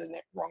 I'll say the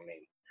wrong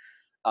name.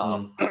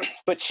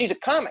 But she's a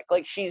comic.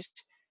 Like she's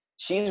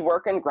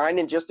working,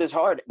 grinding just as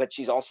hard, but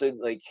she's also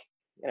like,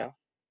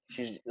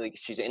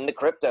 she's into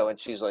crypto, and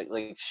she's like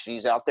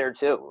she's out there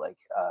too. Like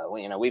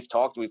we've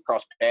talked, we've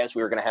crossed paths.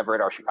 We were gonna have her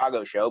at our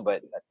Chicago show,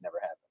 but that never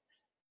happened.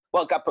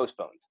 Well, it got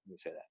postponed. Let me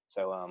say that.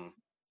 So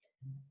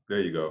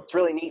there you go. It's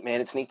really neat,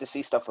 man. It's neat to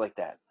see stuff like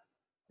that.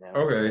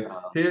 Okay,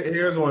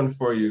 here's one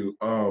for you.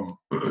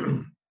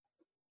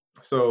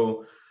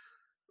 So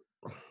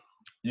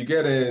you're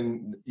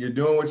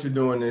doing what you're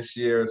doing this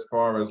year as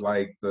far as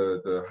like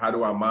the how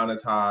do I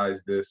monetize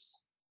this,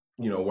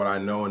 what I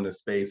know in the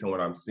space and what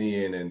I'm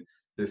seeing and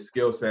this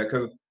skill set,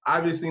 because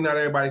obviously not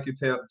everybody can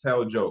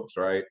tell jokes,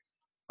 right?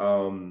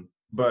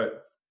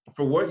 But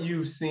for what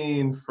you've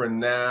seen for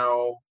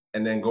now,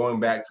 and then going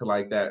back to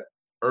like that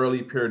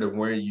early period of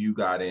where you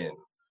got in,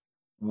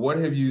 what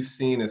have you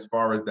seen as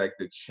far as like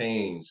the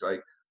change?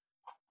 Like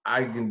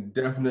I can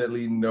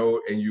definitely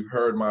note, and you've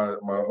heard my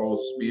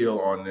whole spiel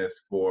on this,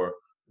 for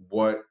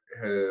what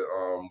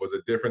was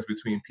the difference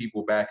between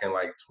people back in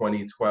like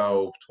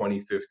 2012,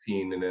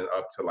 2015, and then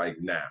up to like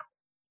now.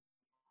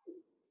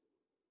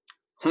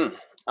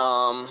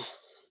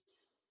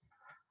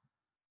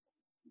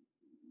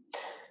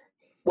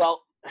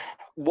 Well,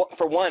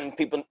 for one,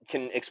 people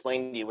can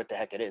explain to you what the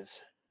heck it is.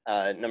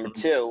 Number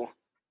two,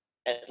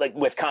 like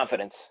with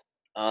confidence.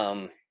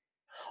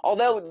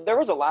 Although there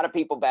was a lot of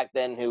people back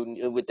then who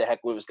knew what the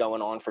heck was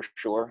going on for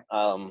sure.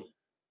 And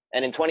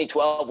in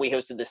 2012, we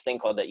hosted this thing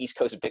called the East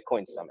Coast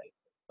Bitcoin Summit.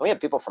 And we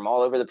had people from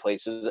all over the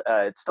places.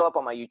 It's still up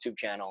on my YouTube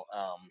channel.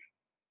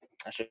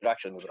 I should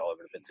actually move it all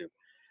over to BitTube.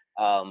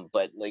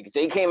 But like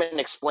they came and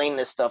explained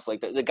this stuff.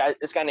 Like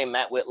this guy named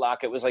Matt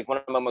Whitlock. It was like one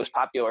of my most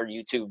popular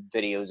YouTube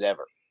videos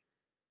ever.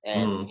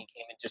 And he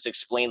came and just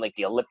explained like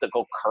the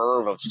elliptical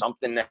curve of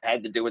something that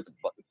had to do with the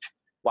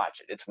watch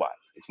it. It's wild.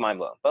 It's mind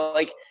blowing. But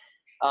like,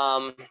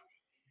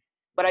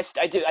 but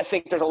I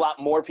think there's a lot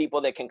more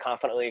people that can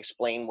confidently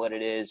explain what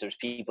it is. There's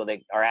people that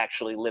are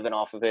actually living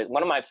off of it.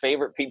 One of my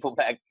favorite people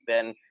back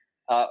then,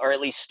 or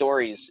at least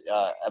stories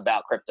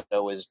about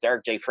crypto, was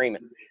Derek J.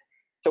 Freeman.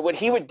 So what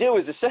he would do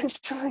is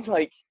essentially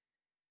like,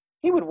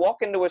 he would walk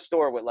into a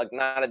store with like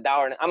not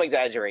 $1. I'm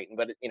exaggerating,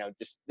 but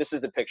just this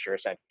is the picture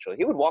essentially.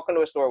 He would walk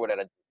into a store with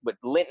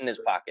lint in his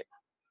pocket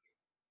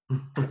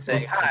and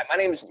say, "Hi, my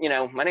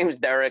name's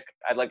Derek.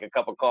 I'd like a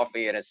cup of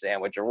coffee and a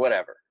sandwich or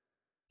whatever.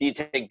 Do you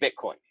take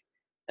Bitcoin?"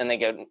 And they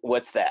go,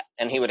 "What's that?"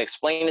 And he would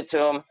explain it to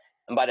them.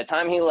 And by the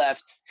time he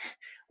left,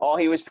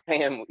 he was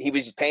paying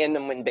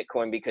them in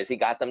Bitcoin because he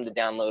got them to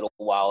download a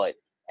wallet,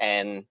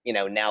 and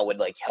now would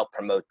like help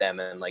promote them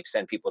and like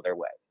send people their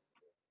way.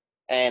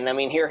 And I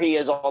mean, here he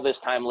is all this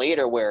time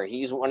later, where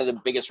he's one of the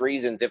biggest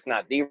reasons, if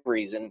not the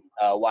reason,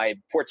 why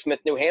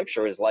Portsmouth, New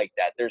Hampshire is like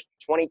that. There's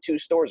 22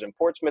 stores in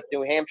Portsmouth,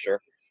 New Hampshire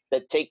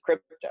that take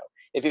crypto.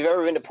 If you've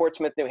ever been to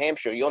Portsmouth, New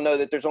Hampshire, you'll know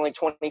that there's only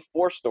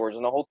 24 stores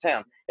in the whole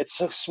town. It's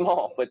so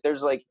small, but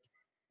there's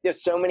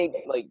so many,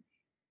 like,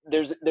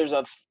 there's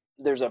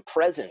a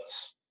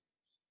presence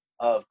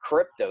of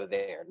crypto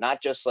there,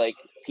 not just like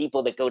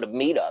people that go to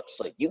meetups.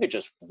 Like, you could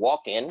just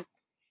walk in,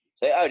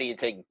 say, oh, do you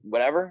take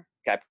whatever?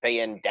 Can I pay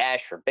in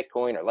Dash or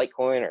Bitcoin or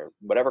Litecoin or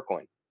whatever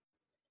coin?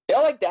 They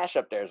all like Dash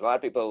up there. There's a lot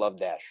of people that love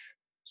Dash.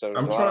 So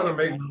I'm trying to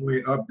make my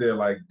way up there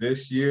like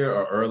this year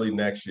or early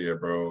next year,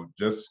 bro.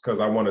 Just because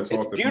I want to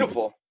talk to beautiful.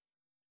 people.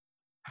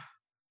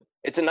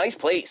 It's a nice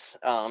place.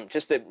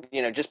 Just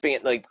being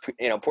like,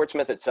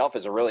 Portsmouth itself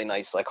is a really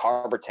nice, like,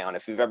 harbor town.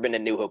 If you've ever been to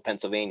New Hope,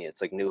 Pennsylvania,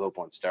 it's like New Hope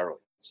on steroids.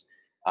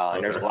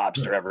 And there's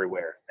lobster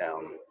everywhere.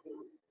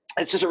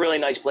 It's just a really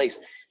nice place.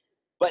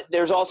 But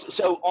there's also,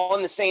 so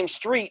on the same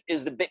street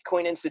is the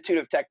Bitcoin Institute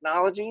of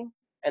Technology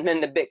and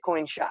then the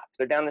Bitcoin shop.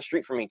 They're down the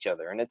street from each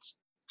other. And it's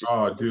just,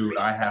 oh, dude,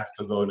 I have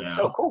to go now.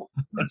 So cool.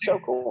 It's so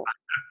cool.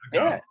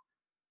 Yeah.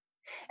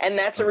 And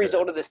that's a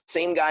result of the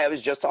same guy I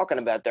was just talking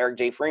about, Derek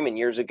J. Freeman,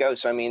 years ago.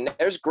 So, I mean,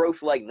 there's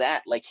growth like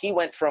that. Like, he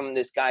went from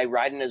this guy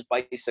riding his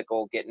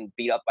bicycle, getting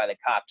beat up by the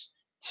cops,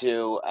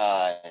 to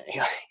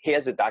he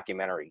has a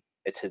documentary.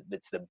 It's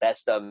the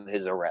best of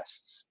his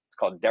arrests. It's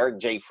called Derek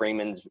J.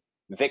 Freeman's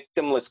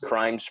Victimless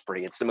Crime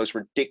Spree. It's the most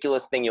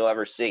ridiculous thing you'll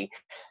ever see.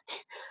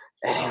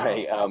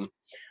 Anyway,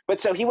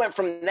 but so he went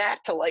from that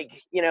to, like,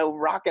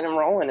 rocking and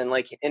rolling and,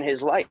 like, in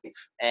his life.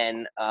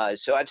 And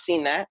so I've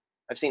seen that.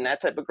 I've seen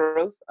that type of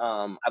growth.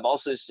 I've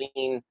also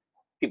seen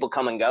people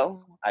come and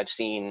go. I've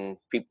seen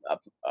people,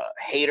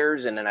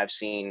 haters, and then I've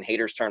seen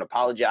haters turn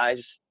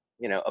apologists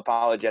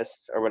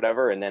or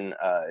whatever, and then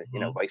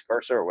vice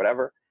versa or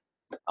whatever.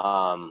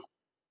 I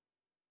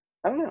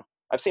don't know.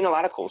 I've seen a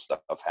lot of cool stuff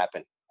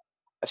happen.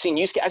 I've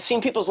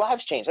seen people's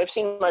lives change. I've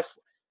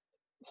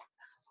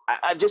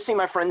just seen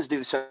my friends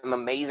do some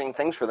amazing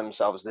things for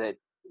themselves that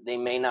they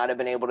may not have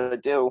been able to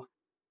do,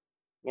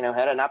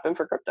 had it not been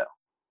for crypto.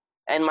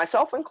 And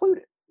myself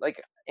included.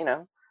 Like,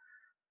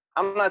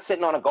 I'm not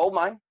sitting on a gold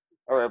mine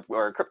or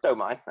a crypto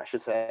mine, I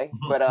should say.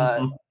 But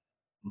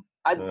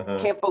I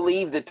can't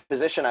believe the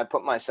position I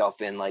put myself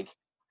in. Like,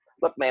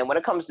 look, man, when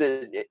it comes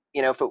to,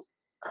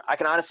 I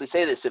can honestly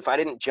say this, if I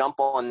didn't jump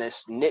on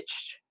this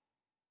niche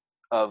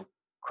of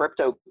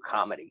crypto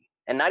comedy,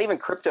 and not even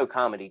crypto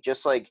comedy,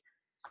 just like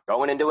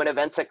going and doing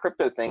events at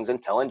crypto things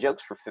and telling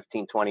jokes for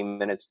 15, 20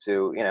 minutes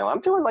to,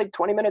 I'm doing like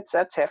 20-minute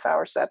sets,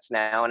 half-hour sets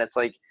now. And it's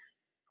like,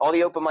 all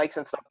the open mics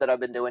and stuff that I've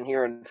been doing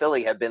here in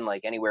Philly have been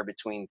like anywhere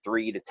between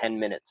 3 to 10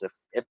 minutes,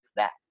 if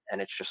that.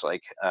 And it's just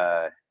like,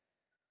 I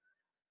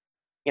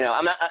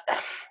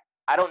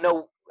don't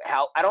know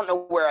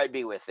where I'd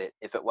be with it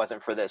if it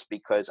wasn't for this,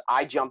 because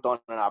I jumped on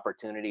an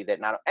opportunity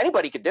that not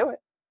anybody could do it.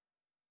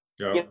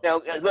 Yeah.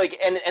 Like,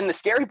 and the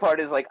scary part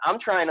is, like, I'm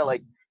trying to,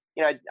 like,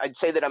 I'd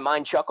say that I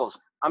mine chuckles.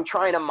 I'm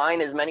trying to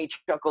mine as many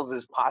chuckles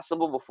as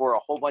possible before a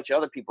whole bunch of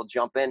other people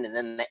jump in, and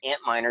then the ant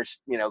miners,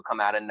 come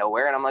out of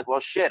nowhere. And I'm like, well,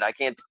 shit, I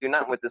can't do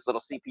nothing with this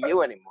little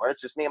CPU anymore. It's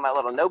just me and my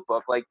little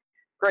notebook. Like,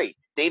 great.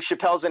 Dave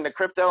Chappelle's into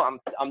crypto.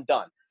 I'm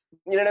done.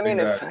 You know what I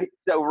mean? Exactly. Like,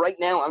 so right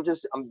now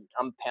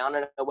I'm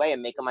pounding away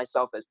and making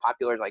myself as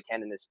popular as I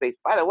can in this space.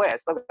 By the way, I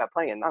still got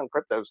plenty of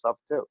non-crypto stuff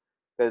too,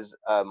 because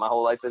my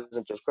whole life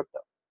isn't just crypto.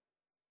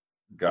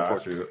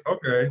 Got you.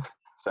 Okay.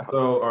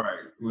 So, all right,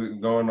 we're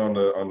going on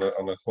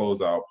the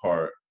closeout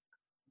part.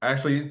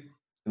 Actually,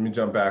 let me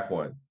jump back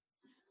one.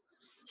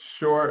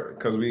 Short,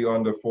 because we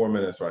under 4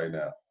 minutes right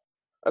now.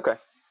 Okay.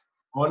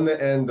 On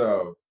the end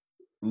of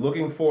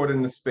looking forward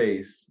into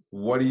space,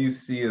 what do you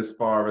see as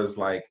far as,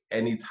 like,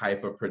 any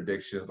type of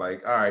predictions?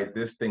 Like, all right,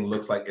 this thing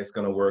looks like it's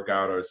gonna work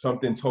out, or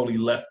something totally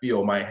left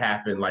field might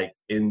happen, like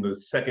in the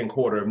second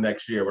quarter of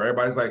next year, where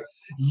everybody's like,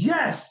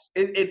 yes,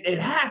 it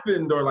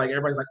happened, or like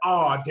everybody's like,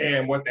 oh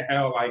damn, what the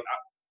hell? Like,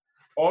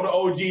 all the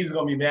OGs are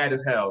gonna be mad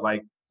as hell.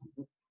 Like,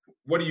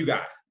 what do you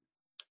got?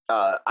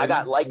 I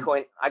got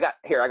Litecoin. I got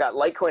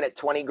Litecoin at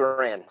 20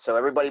 grand. So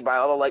everybody buy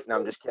all the Lite. No,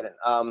 I'm just kidding.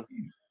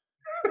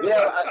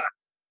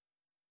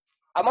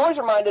 I'm always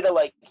reminded of,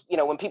 like,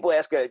 when people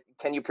ask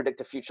can you predict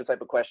the future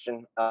type of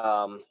question.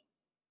 I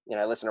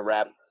listen to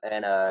rap,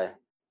 and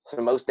so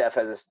Mos Def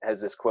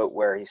has this quote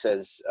where he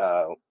says,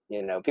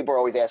 people are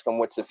always asking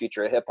what's the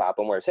future of hip hop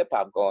and where's hip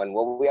hop going.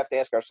 Well, we have to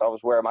ask ourselves,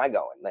 where am I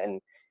going?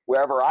 And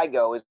wherever I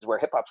go is where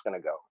hip hop's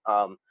going to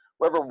go.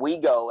 Wherever we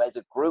go as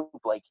a group,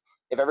 like,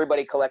 if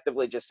everybody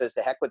collectively just says,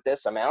 to heck with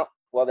this, I'm out,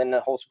 well, then the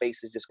whole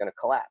space is just going to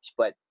collapse.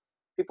 But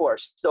people are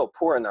still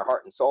pouring their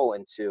heart and soul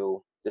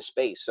into the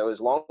space. So as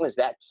long as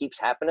that keeps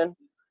happening,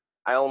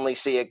 I only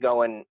see it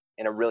going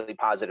in a really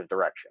positive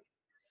direction.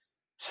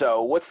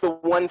 So what's the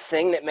one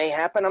thing that may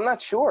happen? I'm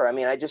not sure. I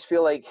mean, I just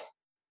feel like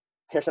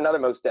here's another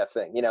Mos Def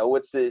thing.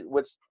 What's the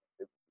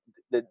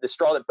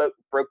straw that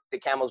broke the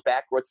camel's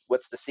back?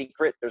 What's the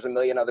secret? There's a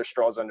million other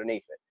straws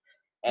underneath it.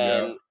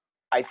 And yeah.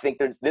 I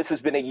think this has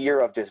been a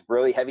year of just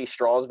really heavy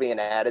straws being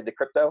added to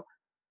crypto,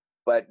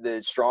 but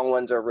the strong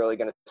ones are really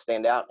going to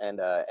stand out and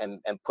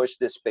push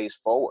this space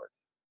forward,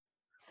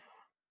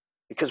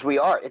 because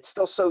it's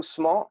still so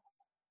small.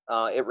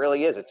 It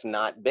really is. It's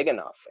not big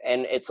enough.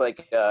 And it's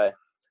like,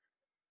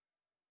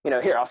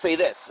 Here, I'll say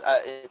this.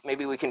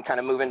 Maybe we can kind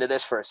of move into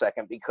this for a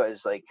second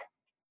because, like,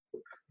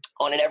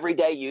 on an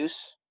everyday use,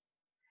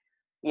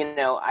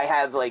 I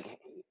have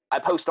I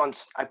post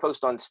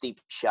on Steep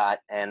Shot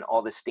and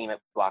all the Steam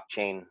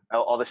blockchain,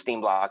 all the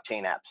Steam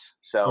blockchain apps.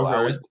 So I Okay.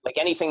 always, like,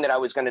 anything that I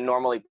was going to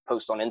normally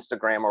post on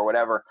Instagram or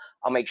whatever,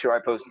 I'll make sure I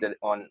post it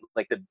on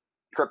like the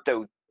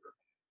crypto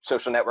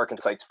social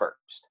networking sites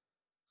first.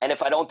 And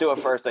if I don't do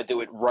it first, I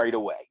do it right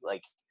away.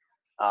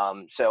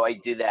 So I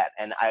do that,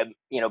 and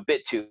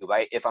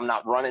BitTube. If I'm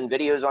not running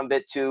videos on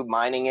BitTube,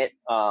 mining it,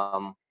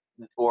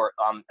 or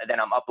then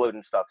I'm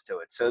uploading stuff to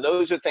it. So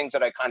those are things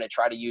that I kind of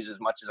try to use as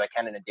much as I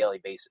can on a daily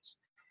basis.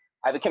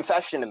 I have a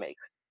confession to make,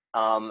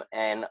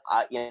 and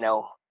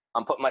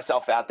I'm putting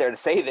myself out there to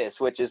say this,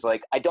 which is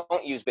like I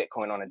don't use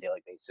Bitcoin on a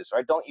daily basis, or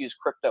I don't use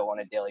crypto on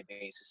a daily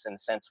basis in the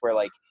sense where,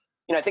 like,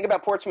 I think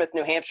about Portsmouth,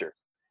 New Hampshire.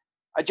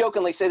 I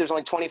jokingly say there's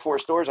only 24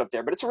 stores up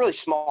there, but it's a really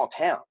small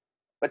town.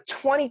 But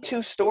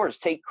 22 stores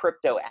take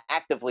crypto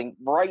actively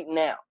right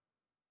now.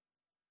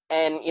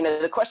 And,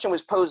 the question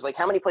was posed, like,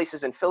 how many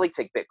places in Philly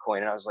take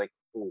Bitcoin? And I was like,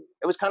 ooh.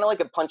 It was kind of like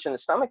a punch in the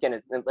stomach,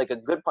 and like a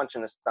good punch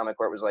in the stomach,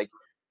 where it was like,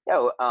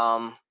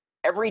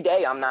 every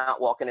day I'm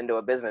not walking into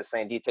a business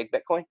saying, do you take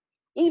Bitcoin?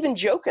 Even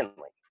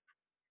jokingly.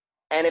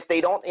 And if they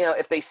don't,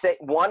 if they say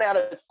 1 out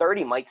of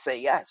 30 might say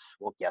yes,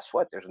 well, guess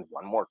what? There's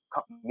one more,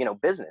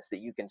 business that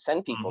you can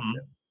send people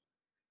to.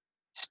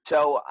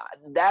 So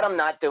that I'm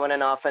not doing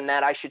enough, and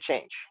that I should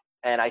change.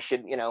 And I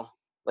should, you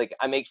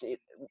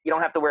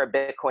don't have to wear a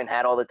Bitcoin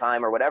hat all the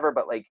time or whatever,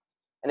 but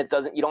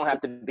you don't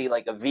have to be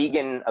like a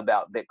vegan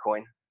about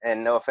Bitcoin.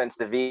 And no offense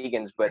to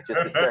vegans, but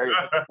just the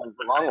stereotype comes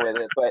along with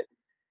it. But,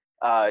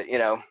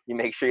 you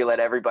make sure you let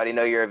everybody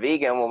know you're a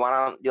vegan. Well, why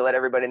don't you let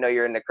everybody know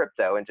you're into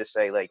crypto and just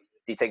say, like,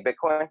 do you take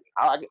Bitcoin?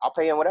 I'll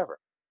pay you whatever.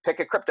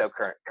 Pick a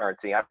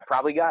cryptocurrency. I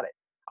probably got it.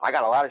 I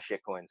got a lot of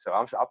shitcoins, so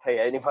I'll pay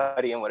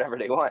anybody in whatever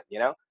they want,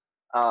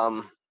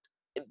 by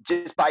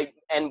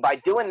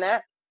doing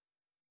that,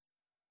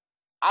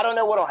 I don't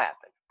know what'll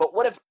happen. But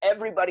what if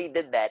everybody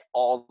did that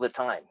all the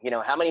time?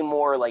 How many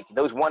more, like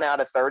those 1 out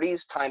of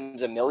 30s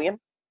times a million?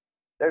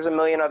 There's a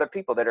million other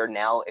people that are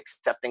now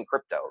accepting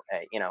crypto,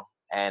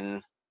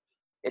 and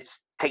it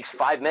takes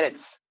 5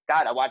 minutes.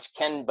 God, I watch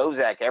Ken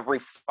Bozak.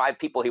 Every 5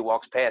 people he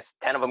walks past,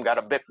 10 of them got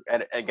got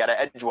an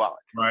Edge wallet.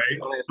 Right.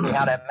 Don't ask me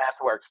how that math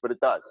works, but it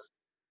does.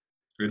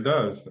 It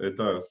does. It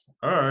does.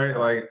 All right.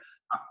 Like,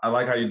 I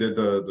like how you did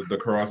the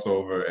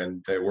crossover,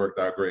 and it worked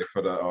out great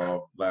for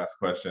the last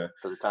question.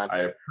 For the time.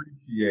 I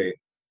appreciate.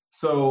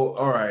 So,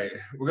 all right,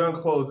 we're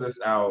gonna close this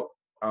out.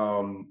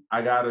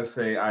 I gotta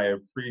say, I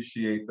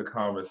appreciate the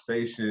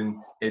conversation.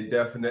 It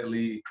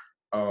definitely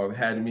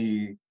had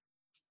me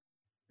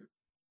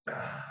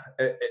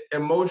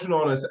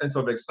emotional in a sense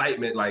of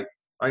excitement. Like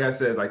I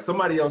said, like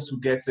somebody else who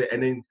gets it,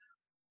 and then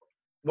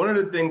one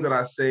of the things that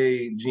I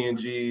say,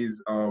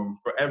 G&Gs,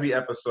 for every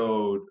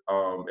episode,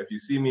 if you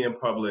see me in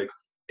public,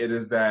 it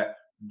is that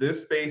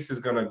this space is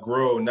going to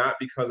grow not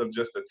because of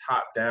just a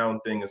top-down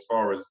thing as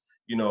far as,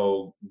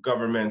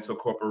 governments or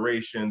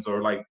corporations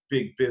or like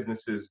big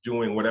businesses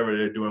doing whatever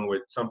they're doing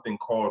with something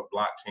called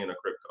blockchain or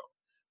crypto.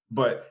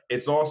 But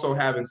it's also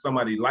having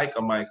somebody like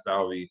a Mike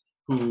Salvi,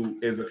 who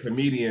is a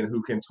comedian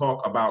who can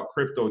talk about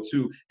crypto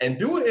too, and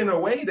do it in a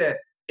way that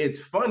it's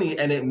funny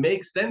and it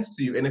makes sense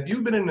to you. And if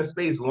you've been in the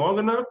space long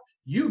enough,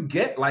 you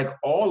get like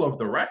all of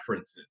the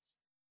references.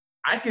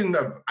 I can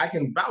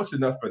vouch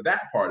enough for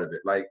that part of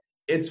it. Like,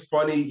 it's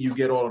funny, you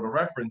get all of the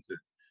references.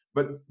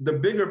 But the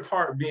bigger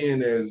part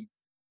being is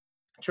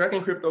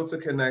Trekking Crypto to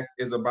Connect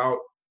is about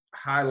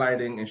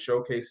highlighting and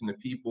showcasing the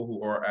people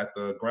who are at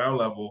the ground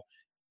level,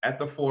 at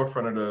the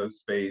forefront of the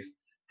space,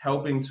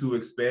 helping to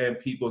expand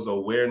people's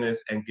awareness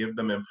and give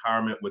them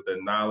empowerment with the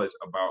knowledge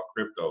about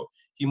crypto.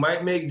 He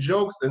might make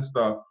jokes and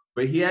stuff,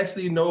 but he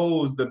actually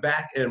knows the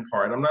back end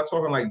part. And I'm not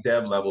talking like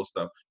dev level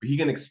stuff, but he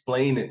can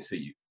explain it to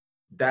you.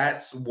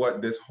 That's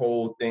what this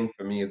whole thing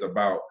for me is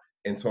about,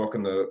 in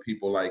talking to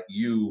people like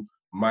you,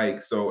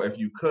 Mike. So if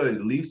you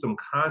could leave some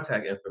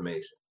contact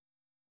information.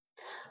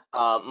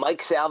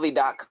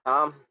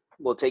 MikeSalvi.com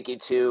will take you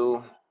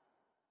to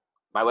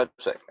my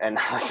website, and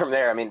from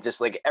there, I mean, just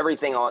like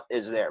everything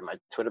is there. My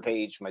Twitter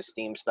page, my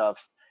Steam stuff,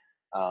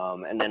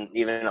 and then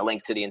even a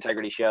link to the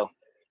Integrity Show.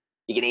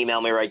 You can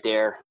email me right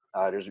there.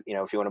 There's,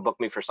 if you want to book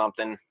me for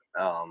something,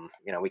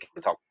 we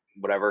can talk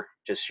whatever.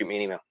 Just shoot me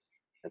an email.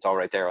 It's all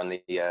right there on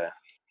the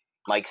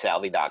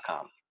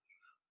MikeSalvi.com.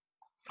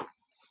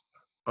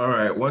 All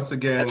right. Once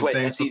again,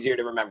 that's easier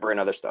to remember and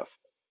other stuff.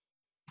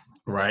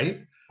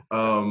 Right.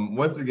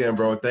 Once again,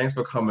 bro, thanks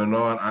for coming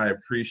on. I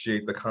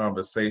appreciate the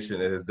conversation.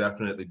 It has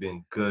definitely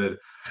been good.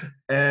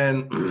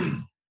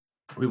 And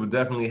we would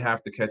definitely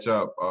have to catch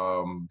up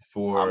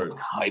for I'm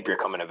hype you're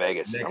coming to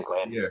Vegas. I'm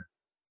glad.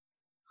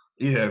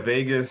 Yeah,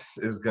 Vegas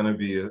is going to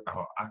be an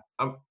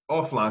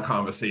offline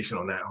conversation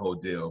on that whole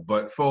deal.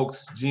 But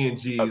folks,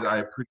 G&Gs, okay. I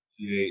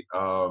appreciate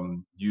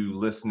you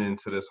listening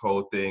to this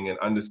whole thing and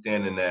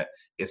understanding that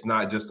it's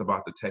not just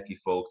about the techie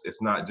folks. It's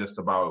not just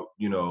about,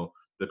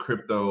 the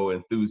crypto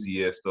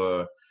enthusiasts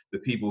or the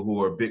people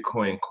who are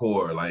Bitcoin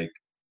core. Like,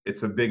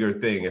 it's a bigger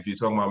thing. If you're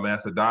talking about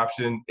mass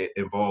adoption, it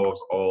involves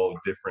all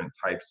different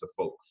types of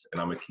folks,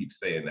 and I'm gonna keep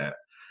saying that.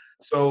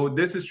 So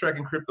this is Trek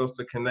and Cryptos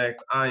to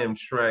Connect. I am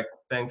Trek.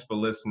 Thanks for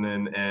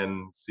listening,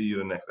 and see you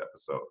in the next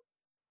episode.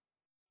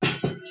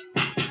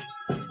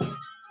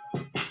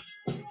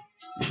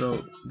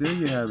 So there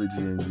you have it,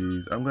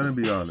 GNGs. I'm gonna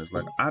be honest.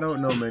 Like, I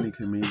don't know many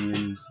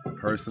comedians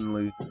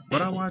personally,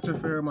 but I watch a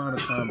fair amount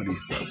of comedy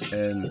stuff.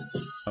 And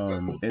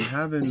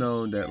having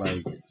known that,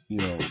 like, you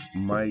know,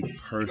 Mike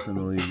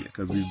personally,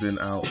 because we've been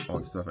out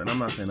on stuff, and I'm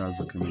not saying I was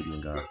a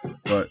comedian guy,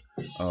 but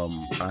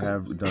I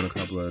have done a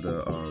couple of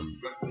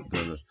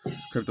the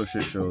crypto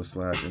shit show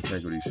 /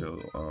 integrity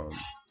show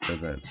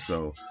events.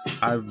 So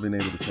I've been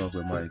able to talk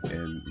with Mike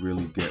and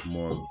really get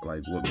more of,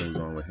 like, what goes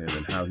on with him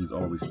and how he's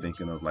always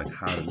thinking of, like,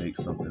 how to make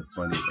something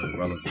funny and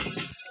relevant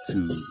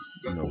to,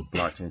 you know,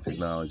 blockchain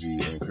technology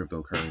and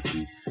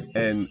cryptocurrency.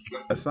 And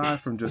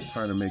aside from just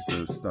trying to make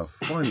the stuff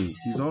funny,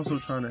 he's also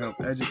trying to help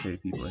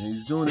educate people, and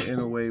he's doing it in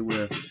a way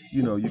where,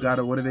 you know, you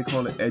gotta, what do they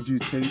call it,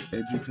 educate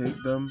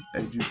them,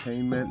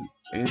 edutainment,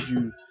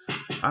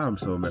 I'm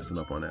so messing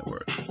up on that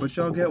word, but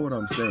y'all get what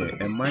I'm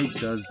saying. And Mike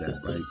does that.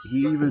 Like, he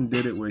even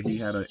did it where he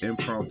had an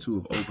impromptu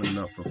of opening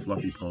up for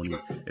Fluffy Pony.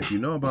 If you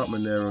know about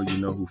Monero, you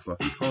know who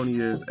Fluffy Pony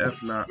is.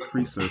 If not,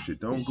 pre-search it.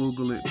 Don't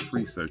Google it,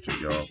 pre-search it,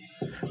 y'all.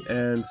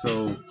 And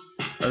so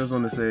I just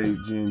want to say,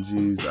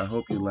 GNGs, I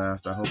hope you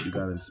laughed. I hope you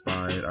got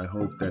inspired. I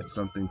hope that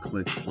something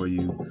clicked for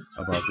you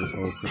about this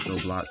whole crypto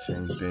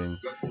blockchain thing.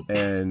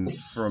 And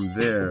from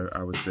there,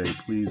 I would say,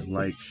 please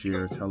like,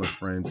 share, tell a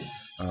friend,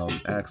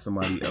 ask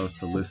somebody else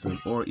to listen,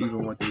 or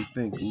even what they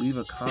think. Leave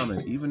a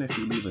comment. Even if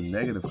you leave a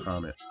negative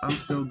comment, I'm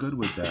still good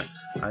with that.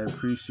 I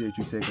appreciate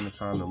you taking the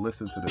time to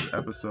listen to this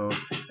episode,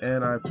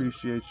 and I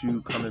appreciate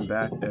you coming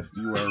back if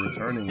you are a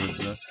returning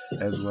listener,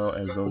 as well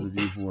as those of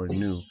you who are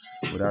new.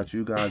 Without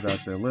you guys out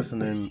there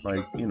listening,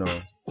 like, you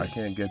know, I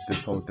can't get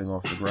this whole thing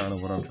off the ground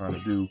of what I'm trying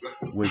to do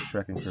with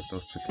Trek and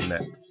Cryptos to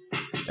Connect.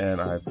 And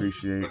I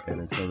appreciate,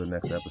 and until the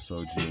next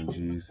episode,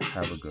 GNGs,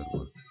 have a good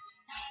one.